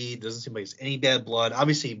negativity. Doesn't seem like there's any bad blood.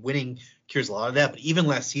 Obviously, winning cures a lot of that. But even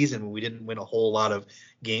last season, when we didn't win a whole lot of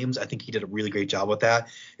games, I think he did a really great job with that.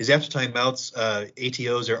 His after timeouts,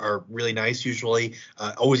 ATOs are really nice usually.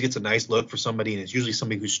 Always gets a nice look for somebody, and it's usually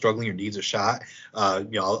somebody who's struggling or needs a shot.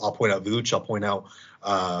 I'll point out Vooch. I'll point out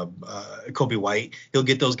Kobe White. He'll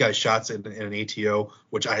get those guys shots in an ATO,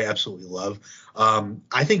 which I absolutely love.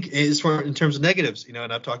 I think in terms of negatives, and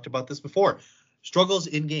I've talked about this before, struggles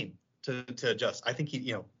in game to adjust. I think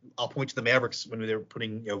I'll point to the Mavericks when they were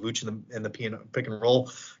putting Vooch in the pick and roll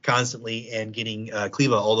constantly and getting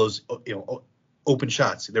Kleba all those open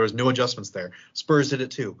shots. There was no adjustments there. Spurs did it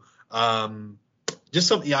too. Just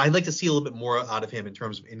something. I'd like to see a little bit more out of him in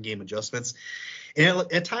terms of in-game adjustments. And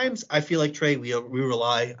at times, I feel like, Trey, we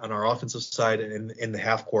rely on our offensive side and in the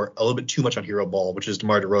half court a little bit too much on hero ball, which is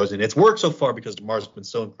DeMar DeRozan. It's worked so far because DeMar's been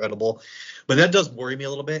so incredible, but that does worry me a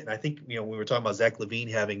little bit. And I think, we were talking about Zach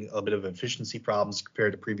LaVine having a bit of efficiency problems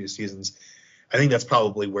compared to previous seasons. I think that's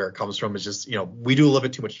probably where it comes from. Is just, we do a little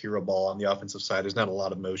bit too much hero ball on the offensive side. There's not a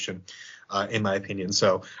lot of motion, in my opinion.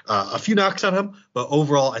 So a few knocks on him, but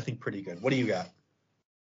overall, I think pretty good. What do you got?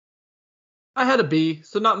 I had a B,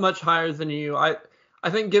 so not much higher than you. I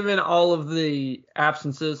think given all of the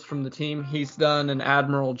absences from the team, he's done an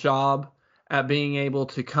admirable job at being able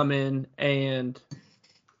to come in and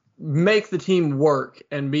make the team work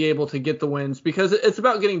and be able to get the wins, because it's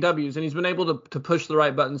about getting W's, and he's been able to push the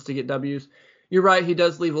right buttons to get W's. You're right, he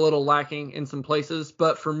does leave a little lacking in some places,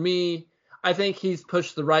 but for me, I think he's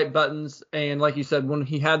pushed the right buttons, and like you said, when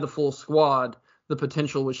he had the full squad, the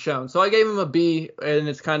potential was shown. So I gave him a B, and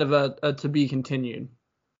it's kind of a to be continued.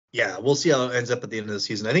 Yeah, we'll see how it ends up at the end of the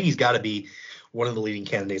season. I think he's got to be one of the leading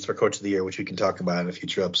candidates for Coach of the Year, which we can talk about in a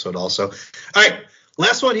future episode also. All right,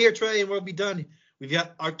 last one here, Trey, and we'll be done. We've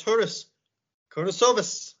got Arturas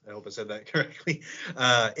Konosovas. I hope I said that correctly.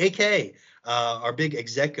 AK, our big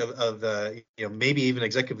exec of maybe even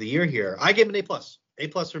exec of the year here. I gave him an A+. A+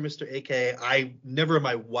 for Mr. AK. I never in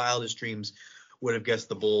my wildest dreams would have guessed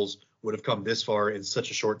the Bulls would have come this far in such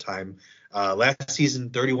a short time. Last season,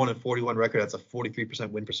 31-41 record. That's a 43%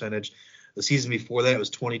 win percentage. The season before that, it was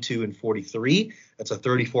 22-43. That's a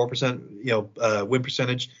 34% win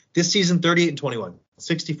percentage. This season, 38-21,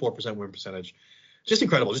 64% win percentage. Just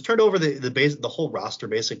incredible. Just turned over the whole roster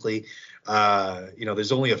basically.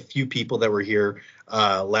 There's only a few people that were here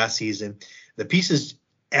last season. The pieces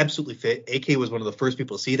absolutely fit. AK was one of the first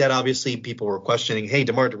people to see that. Obviously, people were questioning, hey,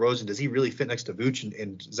 DeMar DeRozan, does he really fit next to Vooch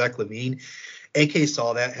and Zach LaVine? AK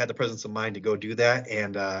saw that, had the presence of mind to go do that,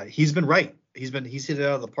 and he's been right. He's hit it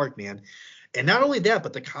out of the park, man. And not only that,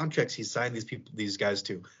 but the contracts he's signed these guys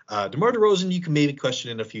to. DeMar DeRozan, you can maybe question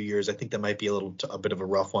in a few years. I think that might be a bit of a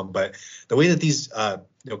rough one, but the way that these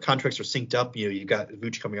contracts are synced up, you got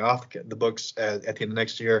Vooch coming off the books at the end of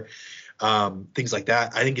next year. Things like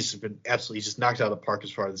that. I think it's just been absolutely just knocked out of the park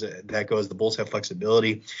as far as that goes. The Bulls have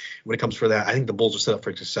flexibility when it comes for that. I think the Bulls are set up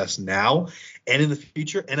for success now and in the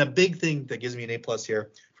future. And a big thing that gives me an A+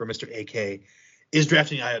 here for Mr. AK is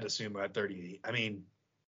drafting Ayo Dosunmu at 38. I mean,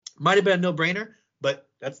 might have been a no-brainer, but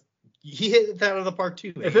he hit that out of the park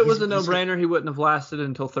too. Man. If it was a no-brainer, he wouldn't have lasted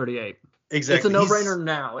until 38. Exactly. It's a no-brainer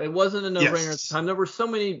now. It wasn't a no-brainer at the time. There were so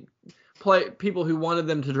many people who wanted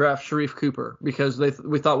them to draft Sharif Cooper because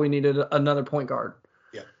we thought we needed another point guard.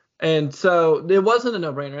 Yeah. And so it wasn't a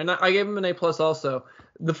no-brainer. And I gave him an A+ also.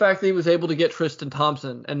 The fact that he was able to get Tristan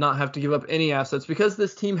Thompson and not have to give up any assets, because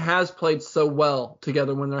this team has played so well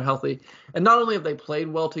together when they're healthy. And not only have they played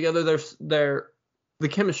well together, the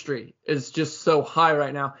chemistry is just so high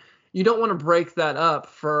right now. You don't want to break that up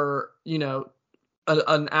for,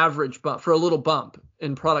 an average bump, for a little bump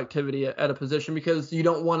in productivity at a position, because you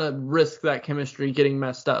don't want to risk that chemistry getting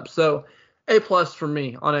messed up. So A+ for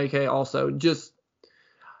me on AK also. Just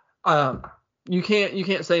you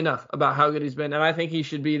can't say enough about how good he's been, and I think he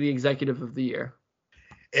should be the executive of the year.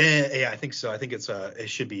 Yeah, I think so. I think it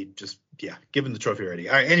should be just, given the trophy already.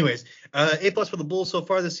 All right, anyways, A+ for the Bulls so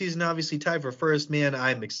far this season, obviously tied for first. Man,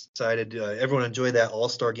 I'm excited. Everyone enjoy that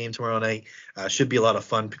All-Star game tomorrow night. Should be a lot of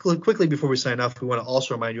fun. Quickly before we sign off, we want to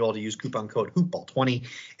also remind you all to use coupon code HoopBall20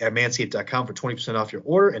 at manscaped.com for 20% off your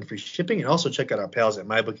order and free shipping. And also check out our pals at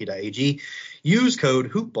mybookie.ag. Use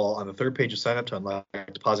code HoopBall on the third page of sign up to unlock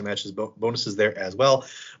deposit matches bonuses there as well.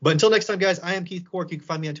 But until next time, guys, I am Keith Cork. You can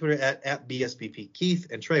find me on Twitter at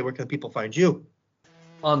BSBPKeith. And Trey, where can people find you?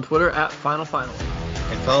 On Twitter at Final.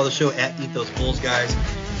 And follow the show at Ethos Bulls, guys.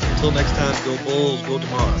 Until next time, go Bulls, go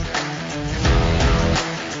DeMar.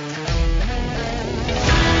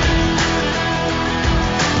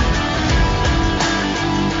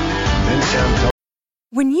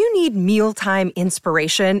 When you need mealtime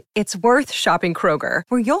inspiration, it's worth shopping Kroger,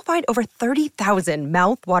 where you'll find over 30,000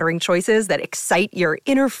 mouth-watering choices that excite your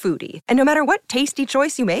inner foodie. And no matter what tasty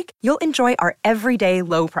choice you make, you'll enjoy our everyday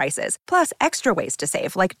low prices, plus extra ways to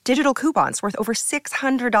save, like digital coupons worth over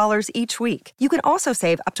 $600 each week. You can also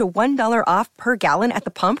save up to $1 off per gallon at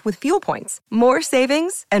the pump with fuel points. More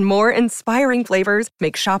savings and more inspiring flavors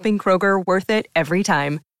make shopping Kroger worth it every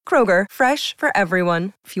time. Kroger, fresh for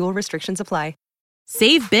everyone. Fuel restrictions apply.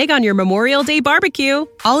 Save big on your Memorial Day barbecue,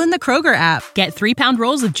 all in the Kroger app. Get 3-pound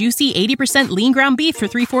rolls of juicy 80% lean ground beef for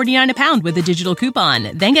 $3.49 a pound with a digital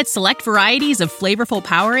coupon. Then get select varieties of flavorful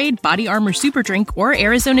Powerade, Body Armor Super Drink, or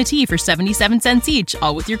Arizona tea for 77 cents each,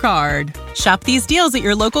 all with your card. Shop these deals at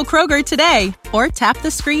your local Kroger today, or tap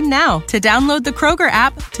the screen now to download the Kroger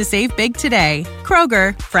app to save big today.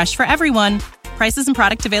 Kroger, fresh for everyone. Prices and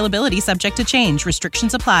product availability subject to change.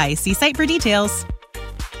 Restrictions apply. See site for details.